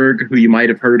Lomberg, who you might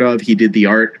have heard of, he did the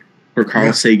art for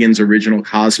Carl Sagan's original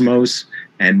Cosmos,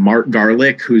 and Mark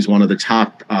Garlick, who's one of the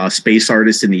top space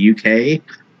artists in the UK.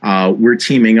 We're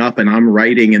teaming up, and I'm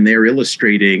writing and they're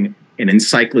illustrating an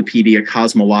Encyclopedia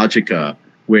Cosmologica,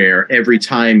 where every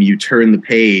time you turn the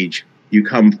page, you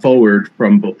come forward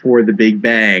from before the Big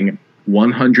Bang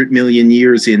 100 million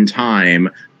years in time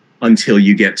until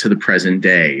you get to the present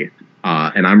day.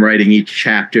 And I'm writing each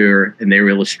chapter, and they're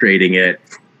illustrating it.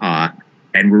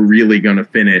 And we're really going to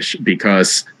finish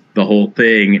because the whole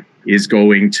thing is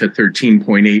going to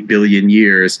 13.8 billion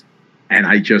years. And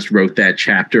I just wrote that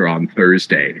chapter on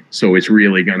Thursday. So it's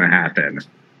really going to happen.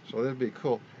 So that'd be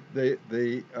cool.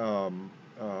 In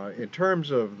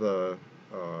terms of the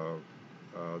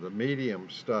Medium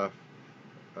stuff,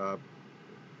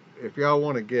 if y'all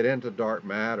want to get into dark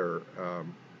matter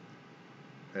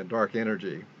and dark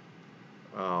energy,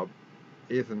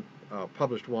 Ethan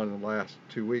published one in the last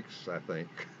 2 weeks, I think,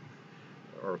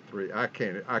 or 3. I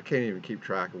can't even keep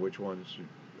track of which ones,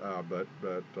 but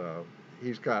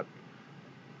he's got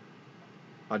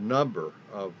a number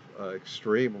of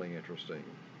extremely interesting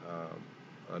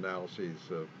analyses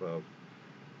of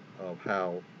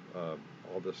how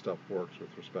all this stuff works with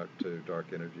respect to dark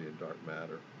energy and dark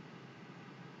matter,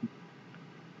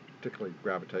 particularly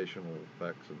gravitational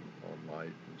effects on light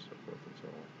and so forth and so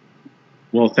on.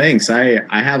 Well, thanks. I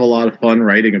have a lot of fun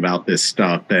writing about this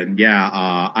stuff, and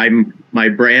my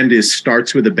brand is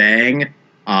Starts With a Bang.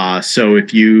 So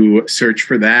if you search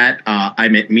for that,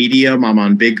 I'm at Medium, I'm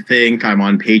on Big Think, I'm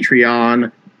on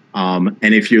Patreon, and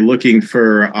if you're looking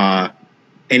for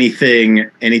anything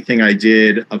I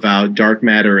did about dark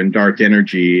matter and dark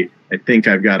energy, I think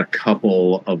I've got a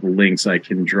couple of links I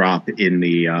can drop in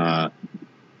the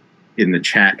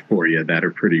chat for you that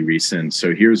are pretty recent.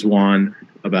 So here's one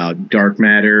about dark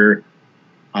matter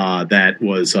that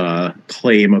was a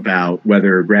claim about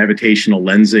whether gravitational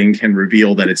lensing can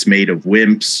reveal that it's made of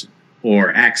WIMPs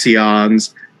or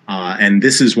axions. And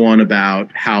this is one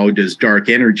about how does dark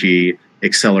energy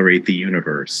accelerate the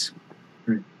universe.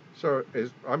 So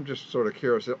I'm just sort of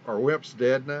curious, are WIMPs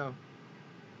dead now?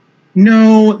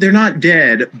 No, they're not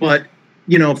dead, but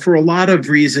you know, for a lot of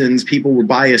reasons, people were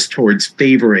biased towards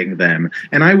favoring them.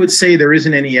 And I would say there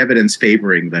isn't any evidence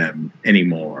favoring them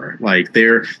anymore. Like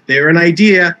they're an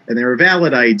idea and they're a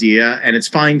valid idea, and it's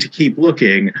fine to keep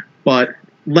looking, but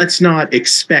let's not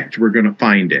expect we're going to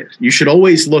find it. You should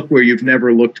always look where you've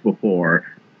never looked before,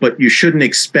 but you shouldn't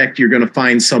expect you're going to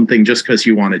find something just because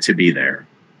you want it to be there.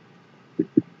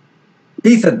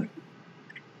 Ethan.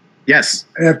 Yes.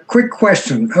 A quick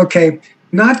question. Okay.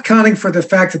 Not counting for the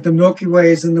fact that the Milky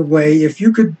Way is in the way, if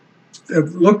you could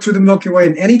look through the Milky Way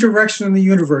in any direction in the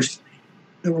universe,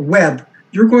 the Webb,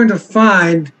 you're going to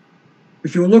find,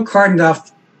 if you look hard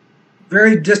enough,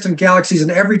 very distant galaxies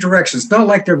in every direction. It's not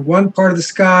like they're one part of the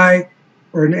sky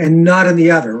and not in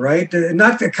the other, right?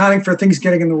 Not accounting for things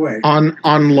getting in the way.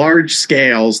 On large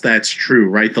scales, that's true,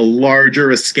 right? The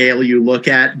larger a scale you look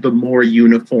at, the more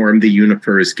uniform the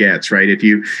universe gets, right? If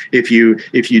you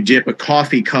dip a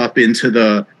coffee cup into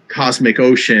the cosmic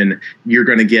ocean, you're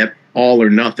going to get all or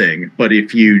nothing. But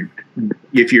if your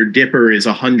dipper is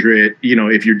 100,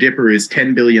 if your dipper is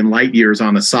 10 billion light years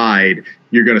on a side,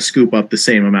 you're going to scoop up the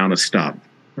same amount of stuff.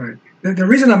 Right. The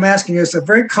reason I'm asking is a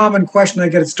very common question I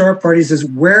get at star parties is,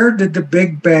 where did the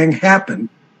Big Bang happen?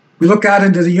 We look out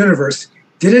into the universe.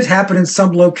 Did it happen in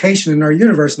some location in our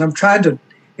universe? And I'm trying to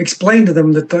explain to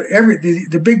them that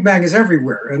the Big Bang is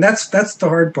everywhere, and that's the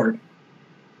hard part.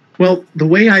 Well, the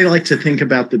way I like to think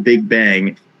about the Big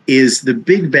Bang is the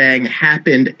Big Bang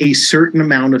happened a certain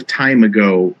amount of time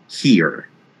ago here.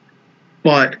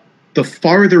 But the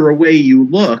farther away you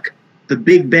look, the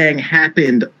Big Bang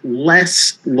happened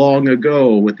less long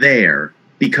ago there,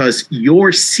 because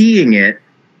you're seeing it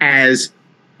as,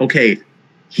 okay,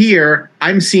 here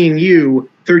I'm seeing you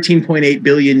 13.8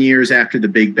 billion years after the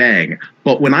Big Bang.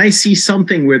 But when I see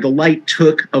something where the light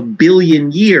took 1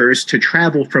 billion years to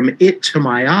travel from it to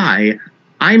my eye,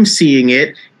 I'm seeing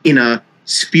it in a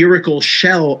spherical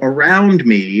shell around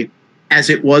me, as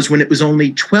it was when it was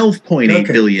only 12.8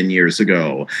 billion years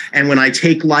ago. And when I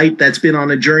take light that's been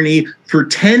on a journey for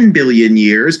 10 billion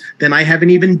years, then I have an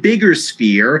even bigger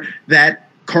sphere that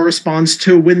corresponds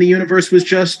to when the universe was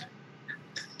just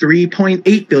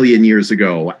 3.8 billion years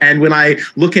ago. And when I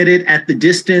look at it at the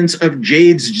distance of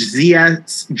JWST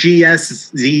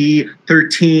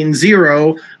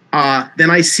 13.0,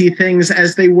 then I see things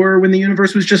as they were when the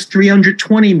universe was just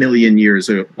 320 million years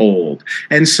old.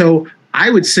 And so I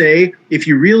would say, if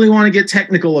you really want to get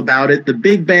technical about it, the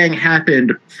Big Bang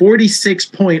happened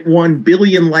 46.1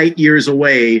 billion light years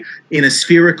away in a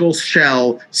spherical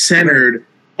shell centered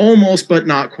almost but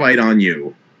not quite on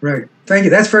you. Right. Thank you.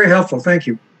 That's very helpful. Thank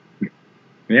you.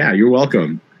 Yeah, you're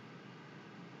welcome.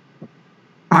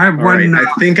 I have one. Right,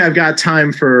 I think I've got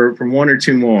time for one or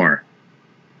two more.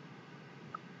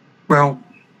 Well,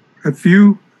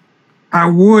 I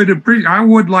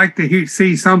would like to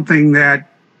see something that,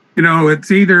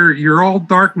 it's either you're all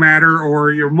dark matter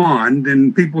or you're MOND,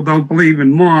 and people don't believe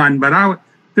in MOND, but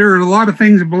there are a lot of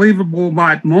things believable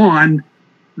about MOND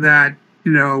that,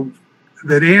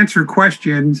 that answer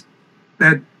questions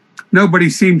that nobody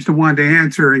seems to want to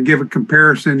answer and give a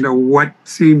comparison to what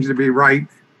seems to be right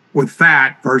with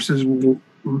that versus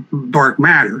dark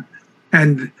matter.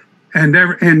 And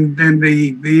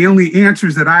the only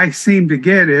answers that I seem to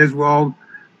get is, well,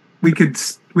 we could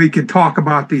talk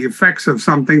about the effects of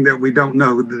something that we don't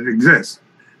know that exists,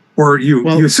 or you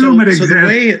assume it exists.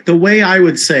 So the way I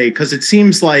would say, because it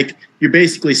seems like you're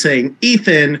basically saying,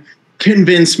 Ethan,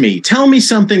 convince me. Tell me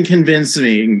something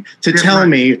convincing to tell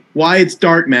me why it's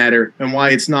dark matter and why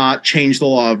it's not change the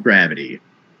law of gravity.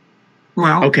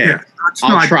 Well, okay, yeah,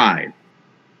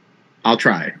 I'll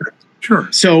try.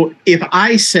 Sure. So if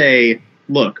I say,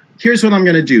 look, here's what I'm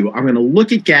going to do. I'm going to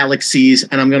look at galaxies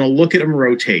and I'm going to look at them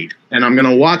rotate, and I'm going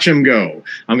to watch them go.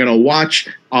 I'm going to watch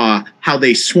how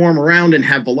they swarm around and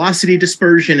have velocity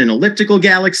dispersion in elliptical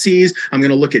galaxies. I'm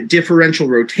going to look at differential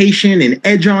rotation in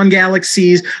edge-on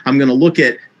galaxies. I'm going to look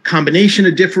at combination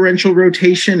of differential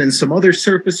rotation and some other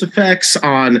surface effects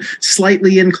on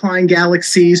slightly inclined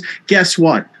galaxies. Guess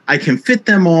what? I can fit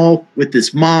them all with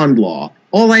this MOND law.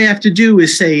 All I have to do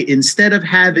is say, instead of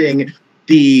having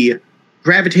the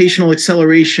gravitational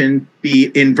acceleration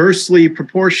be inversely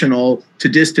proportional to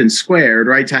distance squared,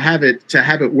 right? To have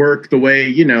it work the way,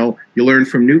 you learn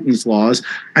from Newton's laws,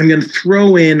 I'm going to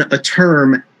throw in a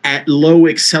term at low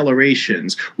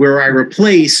accelerations where I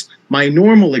replace my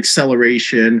normal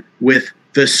acceleration with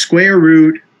the square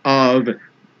root of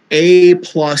a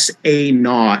plus a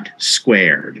naught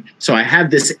squared. So I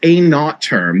have this a naught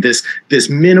term, this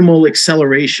minimal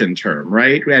acceleration term,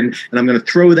 right? And I'm going to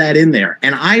throw that in there.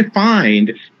 And I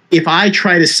find, if I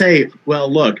try to say, well,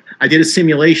 look, I did a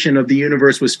simulation of the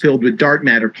universe was filled with dark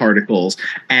matter particles,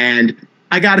 and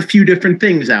I got a few different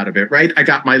things out of it, right? I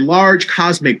got my large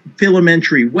cosmic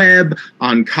filamentary web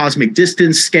on cosmic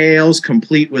distance scales,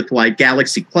 complete with like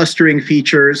galaxy clustering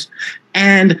features.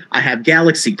 And I have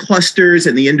galaxy clusters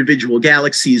and the individual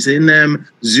galaxies in them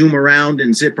zoom around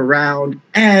and zip around.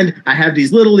 And I have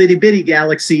these little itty bitty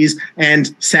galaxies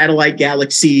and satellite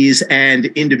galaxies and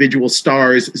individual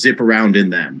stars zip around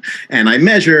in them. And I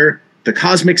measure the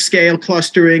cosmic scale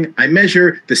clustering, I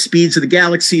measure the speeds of the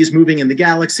galaxies moving in the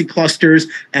galaxy clusters,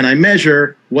 and I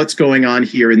measure what's going on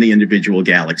here in the individual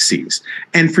galaxies.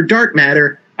 And for dark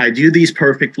matter, I do these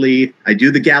perfectly. I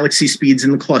do the galaxy speeds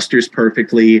and the clusters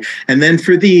perfectly. And then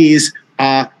for these,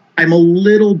 I'm a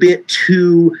little bit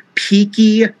too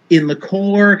peaky in the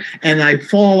core, and I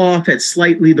fall off at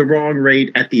slightly the wrong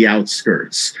rate at the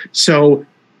outskirts. So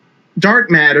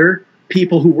dark matter,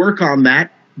 people who work on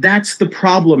that, that's the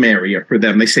problem area for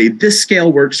them. They say this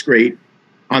scale works great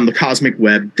on the cosmic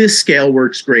web. This scale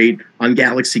works great on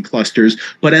galaxy clusters.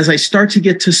 But as I start to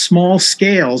get to small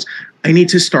scales, I need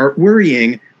to start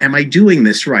worrying, am I doing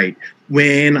this right?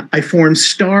 When I form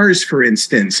stars, for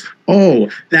instance, oh,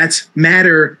 that's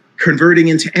matter converting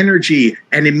into energy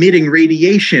and emitting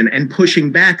radiation and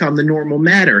pushing back on the normal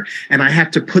matter. And I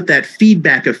have to put that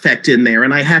feedback effect in there,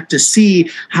 and I have to see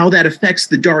how that affects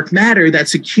the dark matter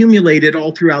that's accumulated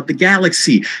all throughout the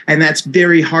galaxy. And that's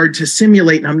very hard to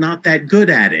simulate, and I'm not that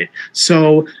good at it.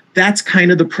 So that's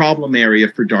kind of the problem area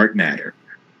for dark matter.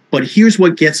 But here's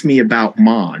what gets me about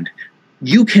MOND.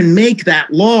 You can make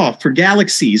that law for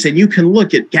galaxies, and you can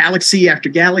look at galaxy after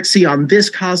galaxy on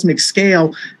this cosmic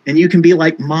scale, and you can be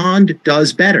like, MOND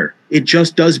does better. It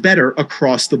just does better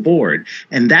across the board.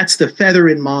 And that's the feather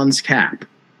in MOND's cap.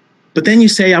 But then you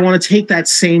say, I want to take that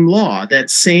same law, that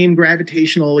same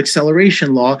gravitational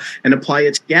acceleration law, and apply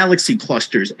it to galaxy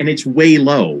clusters, and it's way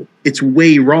low. It's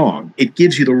way wrong. It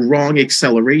gives you the wrong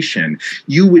acceleration.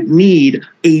 You would need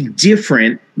a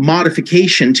different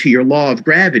modification to your law of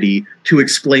gravity to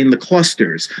explain the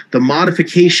clusters. The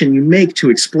modification you make to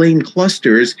explain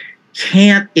clusters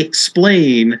can't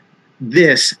explain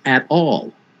this at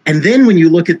all. And then when you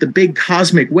look at the big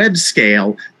cosmic web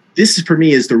scale, this for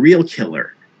me is the real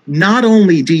killer. Not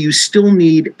only do you still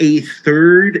need a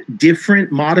third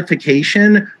different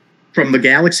modification from the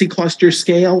galaxy cluster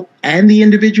scale and the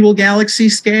individual galaxy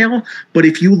scale, but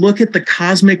if you look at the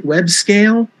cosmic web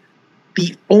scale,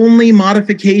 the only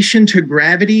modification to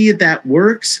gravity that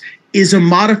works is a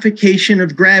modification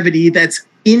of gravity that's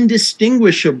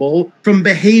indistinguishable from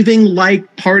behaving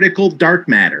like particle dark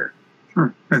matter.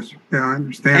 Sure. Yes. Yeah, I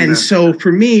understand. And that. so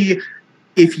for me,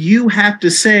 if you have to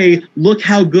say, look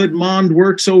how good MOND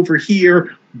works over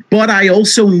here, but I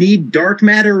also need dark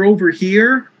matter over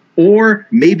here, or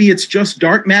maybe it's just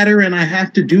dark matter and I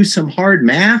have to do some hard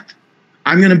math,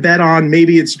 I'm going to bet on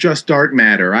maybe it's just dark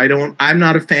matter. I'm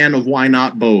not a fan of why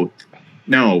not both.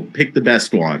 No, pick the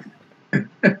best one.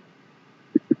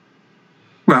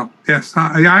 Well, yes,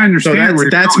 I understand. So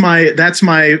that's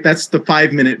the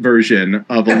 5-minute version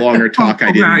of a longer talk.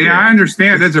 I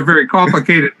understand. That's a very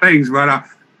complicated things, but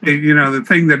the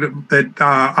thing that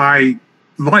I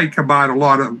like about a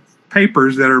lot of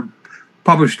papers that are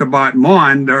published about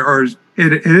MOND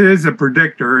it is a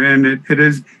predictor, and it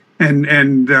is,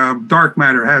 and dark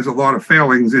matter has a lot of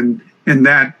failings in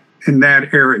that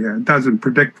area. It doesn't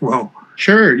predict well.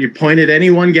 Sure, you point at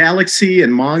any one galaxy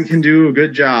and MOND can do a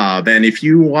good job. And if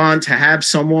you want to have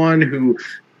someone who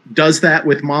does that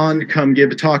with MOND come give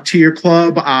a talk to your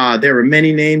club, there are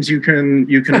many names you can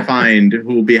find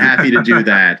who will be happy to do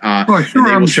that. Well, sure,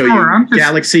 and they will show you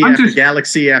galaxy after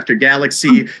galaxy after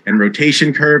galaxy and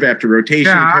rotation curve after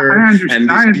rotation curve and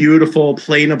this beautiful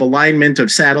plane of alignment of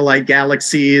satellite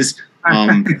galaxies.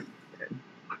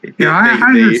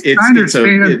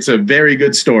 It's a very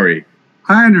good story.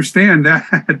 I understand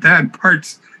that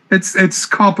part's it's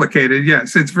complicated.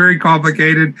 Yes, it's very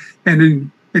complicated. And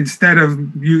instead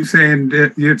of you saying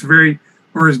it's very,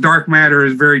 whereas dark matter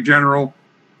is very general,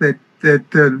 that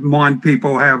the MOND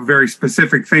people have very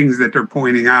specific things that they're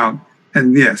pointing out.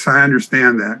 And yes, I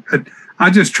understand that. But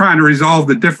I'm just trying to resolve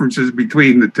the differences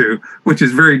between the two, which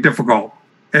is very difficult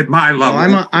at my level.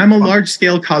 Well, I'm a large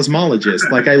scale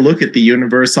cosmologist. Like I look at the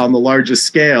universe on the largest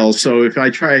scale. So if I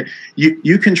try,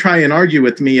 you can try and argue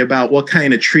with me about what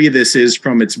kind of tree this is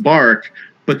from its bark,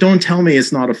 but don't tell me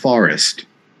it's not a forest.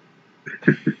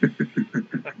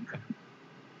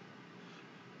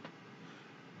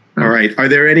 All right. Are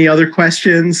there any other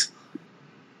questions?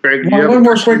 Greg, one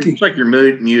more quickie. Looks like you're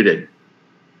muted.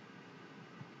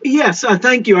 Yes,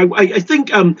 thank you. I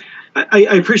think I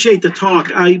appreciate the talk.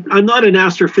 I'm not an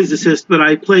astrophysicist, but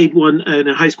I played one in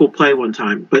a high school play one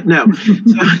time. But no,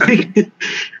 so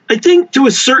I think to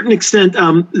a certain extent,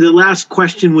 the last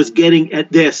question was getting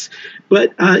at this.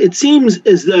 But it seems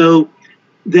as though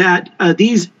that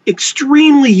these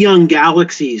extremely young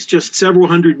galaxies, just several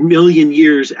hundred million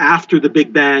years after the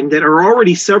Big Bang, that are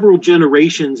already several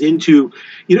generations into,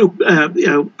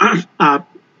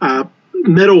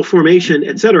 metal formation,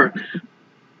 etc.,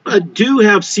 do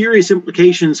have serious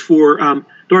implications for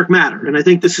dark matter, and I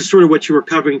think this is sort of what you were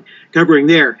covering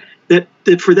there. That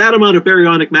for that amount of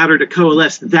baryonic matter to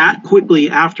coalesce that quickly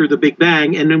after the Big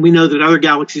Bang, and then we know that other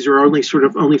galaxies are only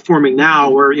forming now,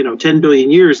 or 10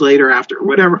 billion years later after, or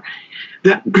whatever.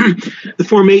 That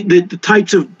the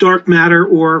types of dark matter,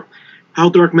 or how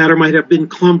dark matter might have been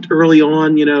clumped early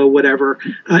on, whatever.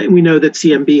 We know that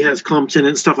CMB has clumps in it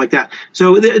and stuff like that.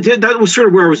 So that was sort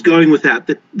of where I was going with that.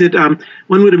 That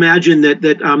one would imagine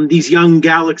that these young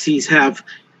galaxies have,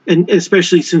 and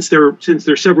especially since they're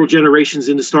several generations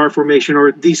into star formation,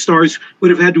 or these stars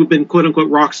would have had to have been quote unquote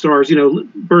rock stars,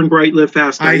 burn bright, live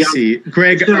fast. I see.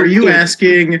 Greg, so, are you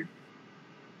asking,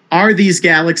 are these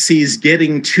galaxies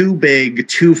getting too big,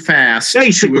 too fast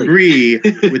basically to agree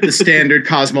with the standard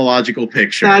cosmological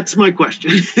picture? That's my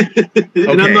question.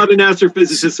 And I'm not an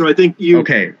astrophysicist, so I think you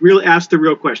really asked the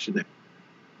real question there.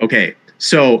 Okay,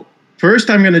 so first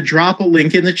I'm going to drop a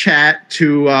link in the chat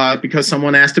to, because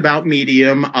someone asked about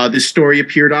Medium. This story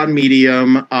appeared on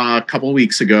Medium a couple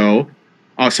weeks ago.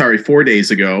 Oh, sorry, 4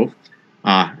 days ago.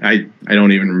 I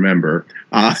don't even remember.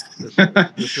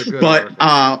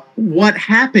 But what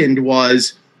happened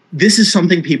was, this is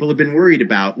something people have been worried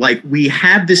about. Like, we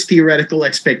have this theoretical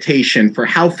expectation for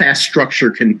how fast structure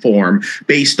can form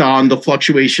based on the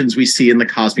fluctuations we see in the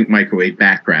cosmic microwave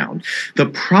background. The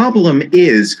problem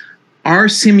is, our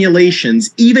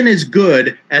simulations, even as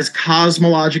good as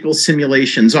cosmological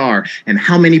simulations are, and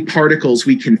how many particles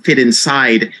we can fit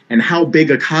inside, and how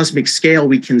big a cosmic scale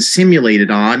we can simulate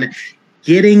it on,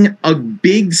 getting a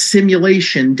big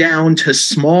simulation down to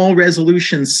small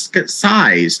resolution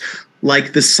size,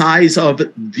 like the size of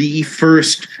the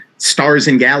first stars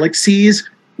and galaxies,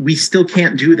 we still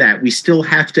can't do that. We still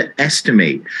have to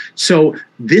estimate. So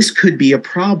this could be a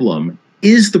problem.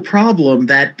 Is the problem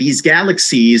that these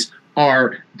galaxies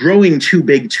are growing too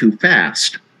big too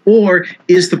fast? Or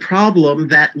is the problem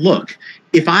that, look,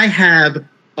 if I have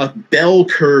a bell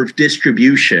curve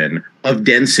distribution of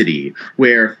density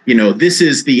where, this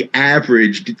is the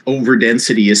average over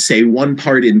density is, say, 1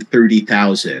 part in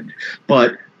 30,000,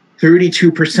 but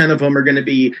 32% of them are going to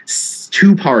be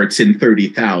 2 parts in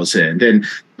 30,000, and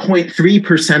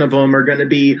 0.3% of them are going to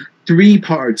be 3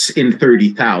 parts in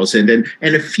 30,000,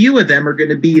 and a few of them are going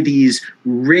to be these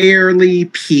rarely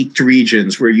peaked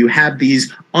regions where you have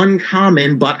these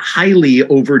uncommon but highly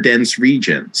overdense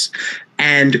regions.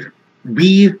 And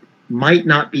we might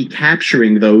not be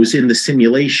capturing those in the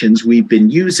simulations we've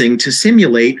been using to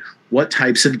simulate what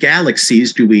types of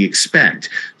galaxies do we expect.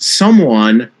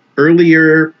 Someone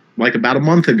earlier, like about a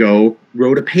month ago,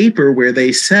 wrote a paper where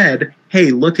they said,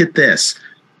 hey, look at this.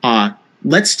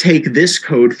 Let's take this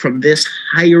code from this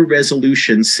higher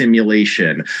resolution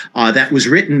simulation that was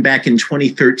written back in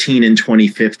 2013 and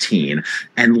 2015,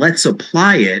 and let's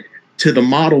apply it to the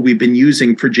model we've been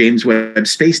using for James Webb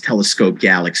Space Telescope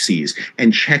galaxies,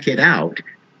 and check it out.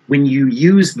 When you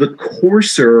use the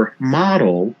coarser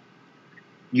model,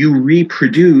 you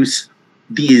reproduce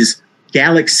these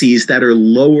galaxies that are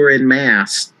lower in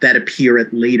mass that appear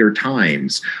at later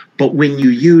times. But when you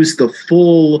use the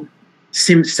full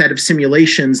set of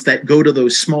simulations that go to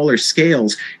those smaller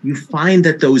scales, you find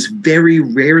that those very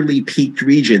rarely peaked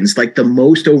regions, like the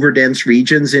most overdense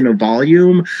regions in a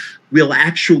volume, will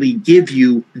actually give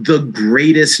you the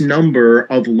greatest number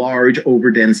of large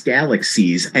overdense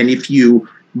galaxies. And if you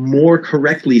more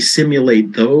correctly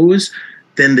simulate those,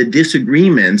 then the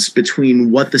disagreements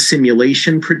between what the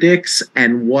simulation predicts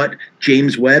and what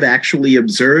James Webb actually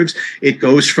observes, it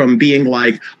goes from being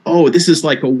like, oh, this is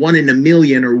like a 1 in a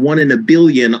million or 1 in a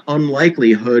billion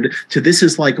unlikelihood to this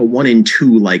is like a 1 in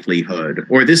 2 likelihood,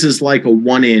 or this is like a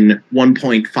 1 in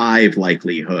 1.5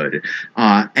 likelihood.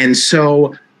 And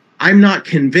so I'm not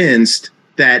convinced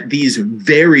that these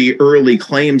very early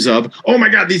claims of, oh my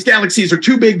God, these galaxies are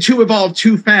too big, too evolved,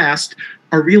 too fast,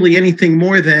 are really anything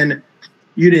more than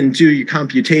you didn't do your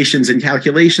computations and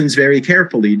calculations very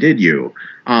carefully, did you?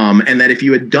 And that if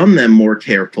you had done them more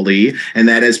carefully, and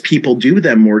that as people do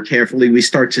them more carefully, we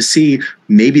start to see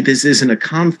maybe this isn't a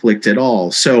conflict at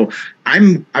all. So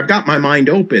I've got my mind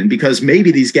open, because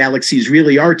maybe these galaxies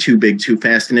really are too big, too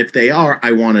fast. And if they are,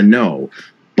 I want to know.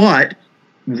 But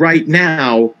right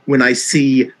now, when I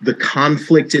see the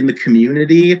conflict in the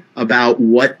community about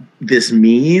what this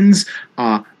means,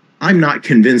 I'm not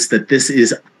convinced that this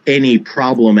is any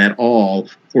problem at all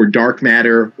for dark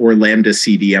matter or lambda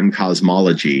CDM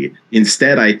cosmology.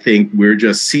 Instead, I think we're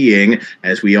just seeing,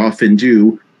 as we often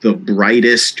do, the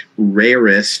brightest,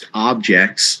 rarest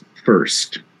objects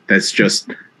first. That's just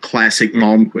classic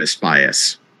Malmquist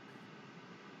bias.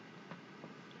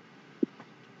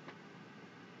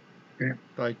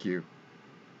 Thank you.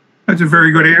 That's a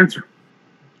very good answer.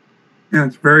 Yeah,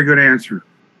 it's a very good answer.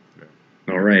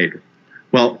 All right.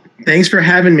 Well, thanks for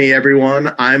having me,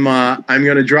 everyone. I'm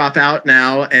going to drop out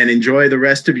now and enjoy the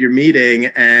rest of your meeting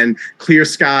and clear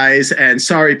skies. And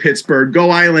sorry, Pittsburgh, go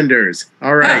Islanders.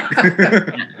 All right.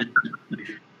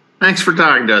 Thanks for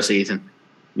talking to us, Ethan.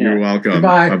 You're welcome.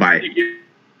 Bye-bye. Bye-bye.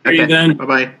 Okay. Then,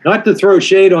 Bye-bye. not to throw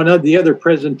shade on the other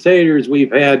presentators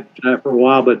we've had for a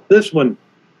while, but this one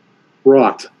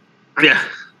rocked. Yeah.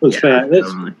 It was fast.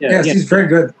 definitely. Yes, he's very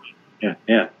good.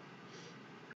 Yeah.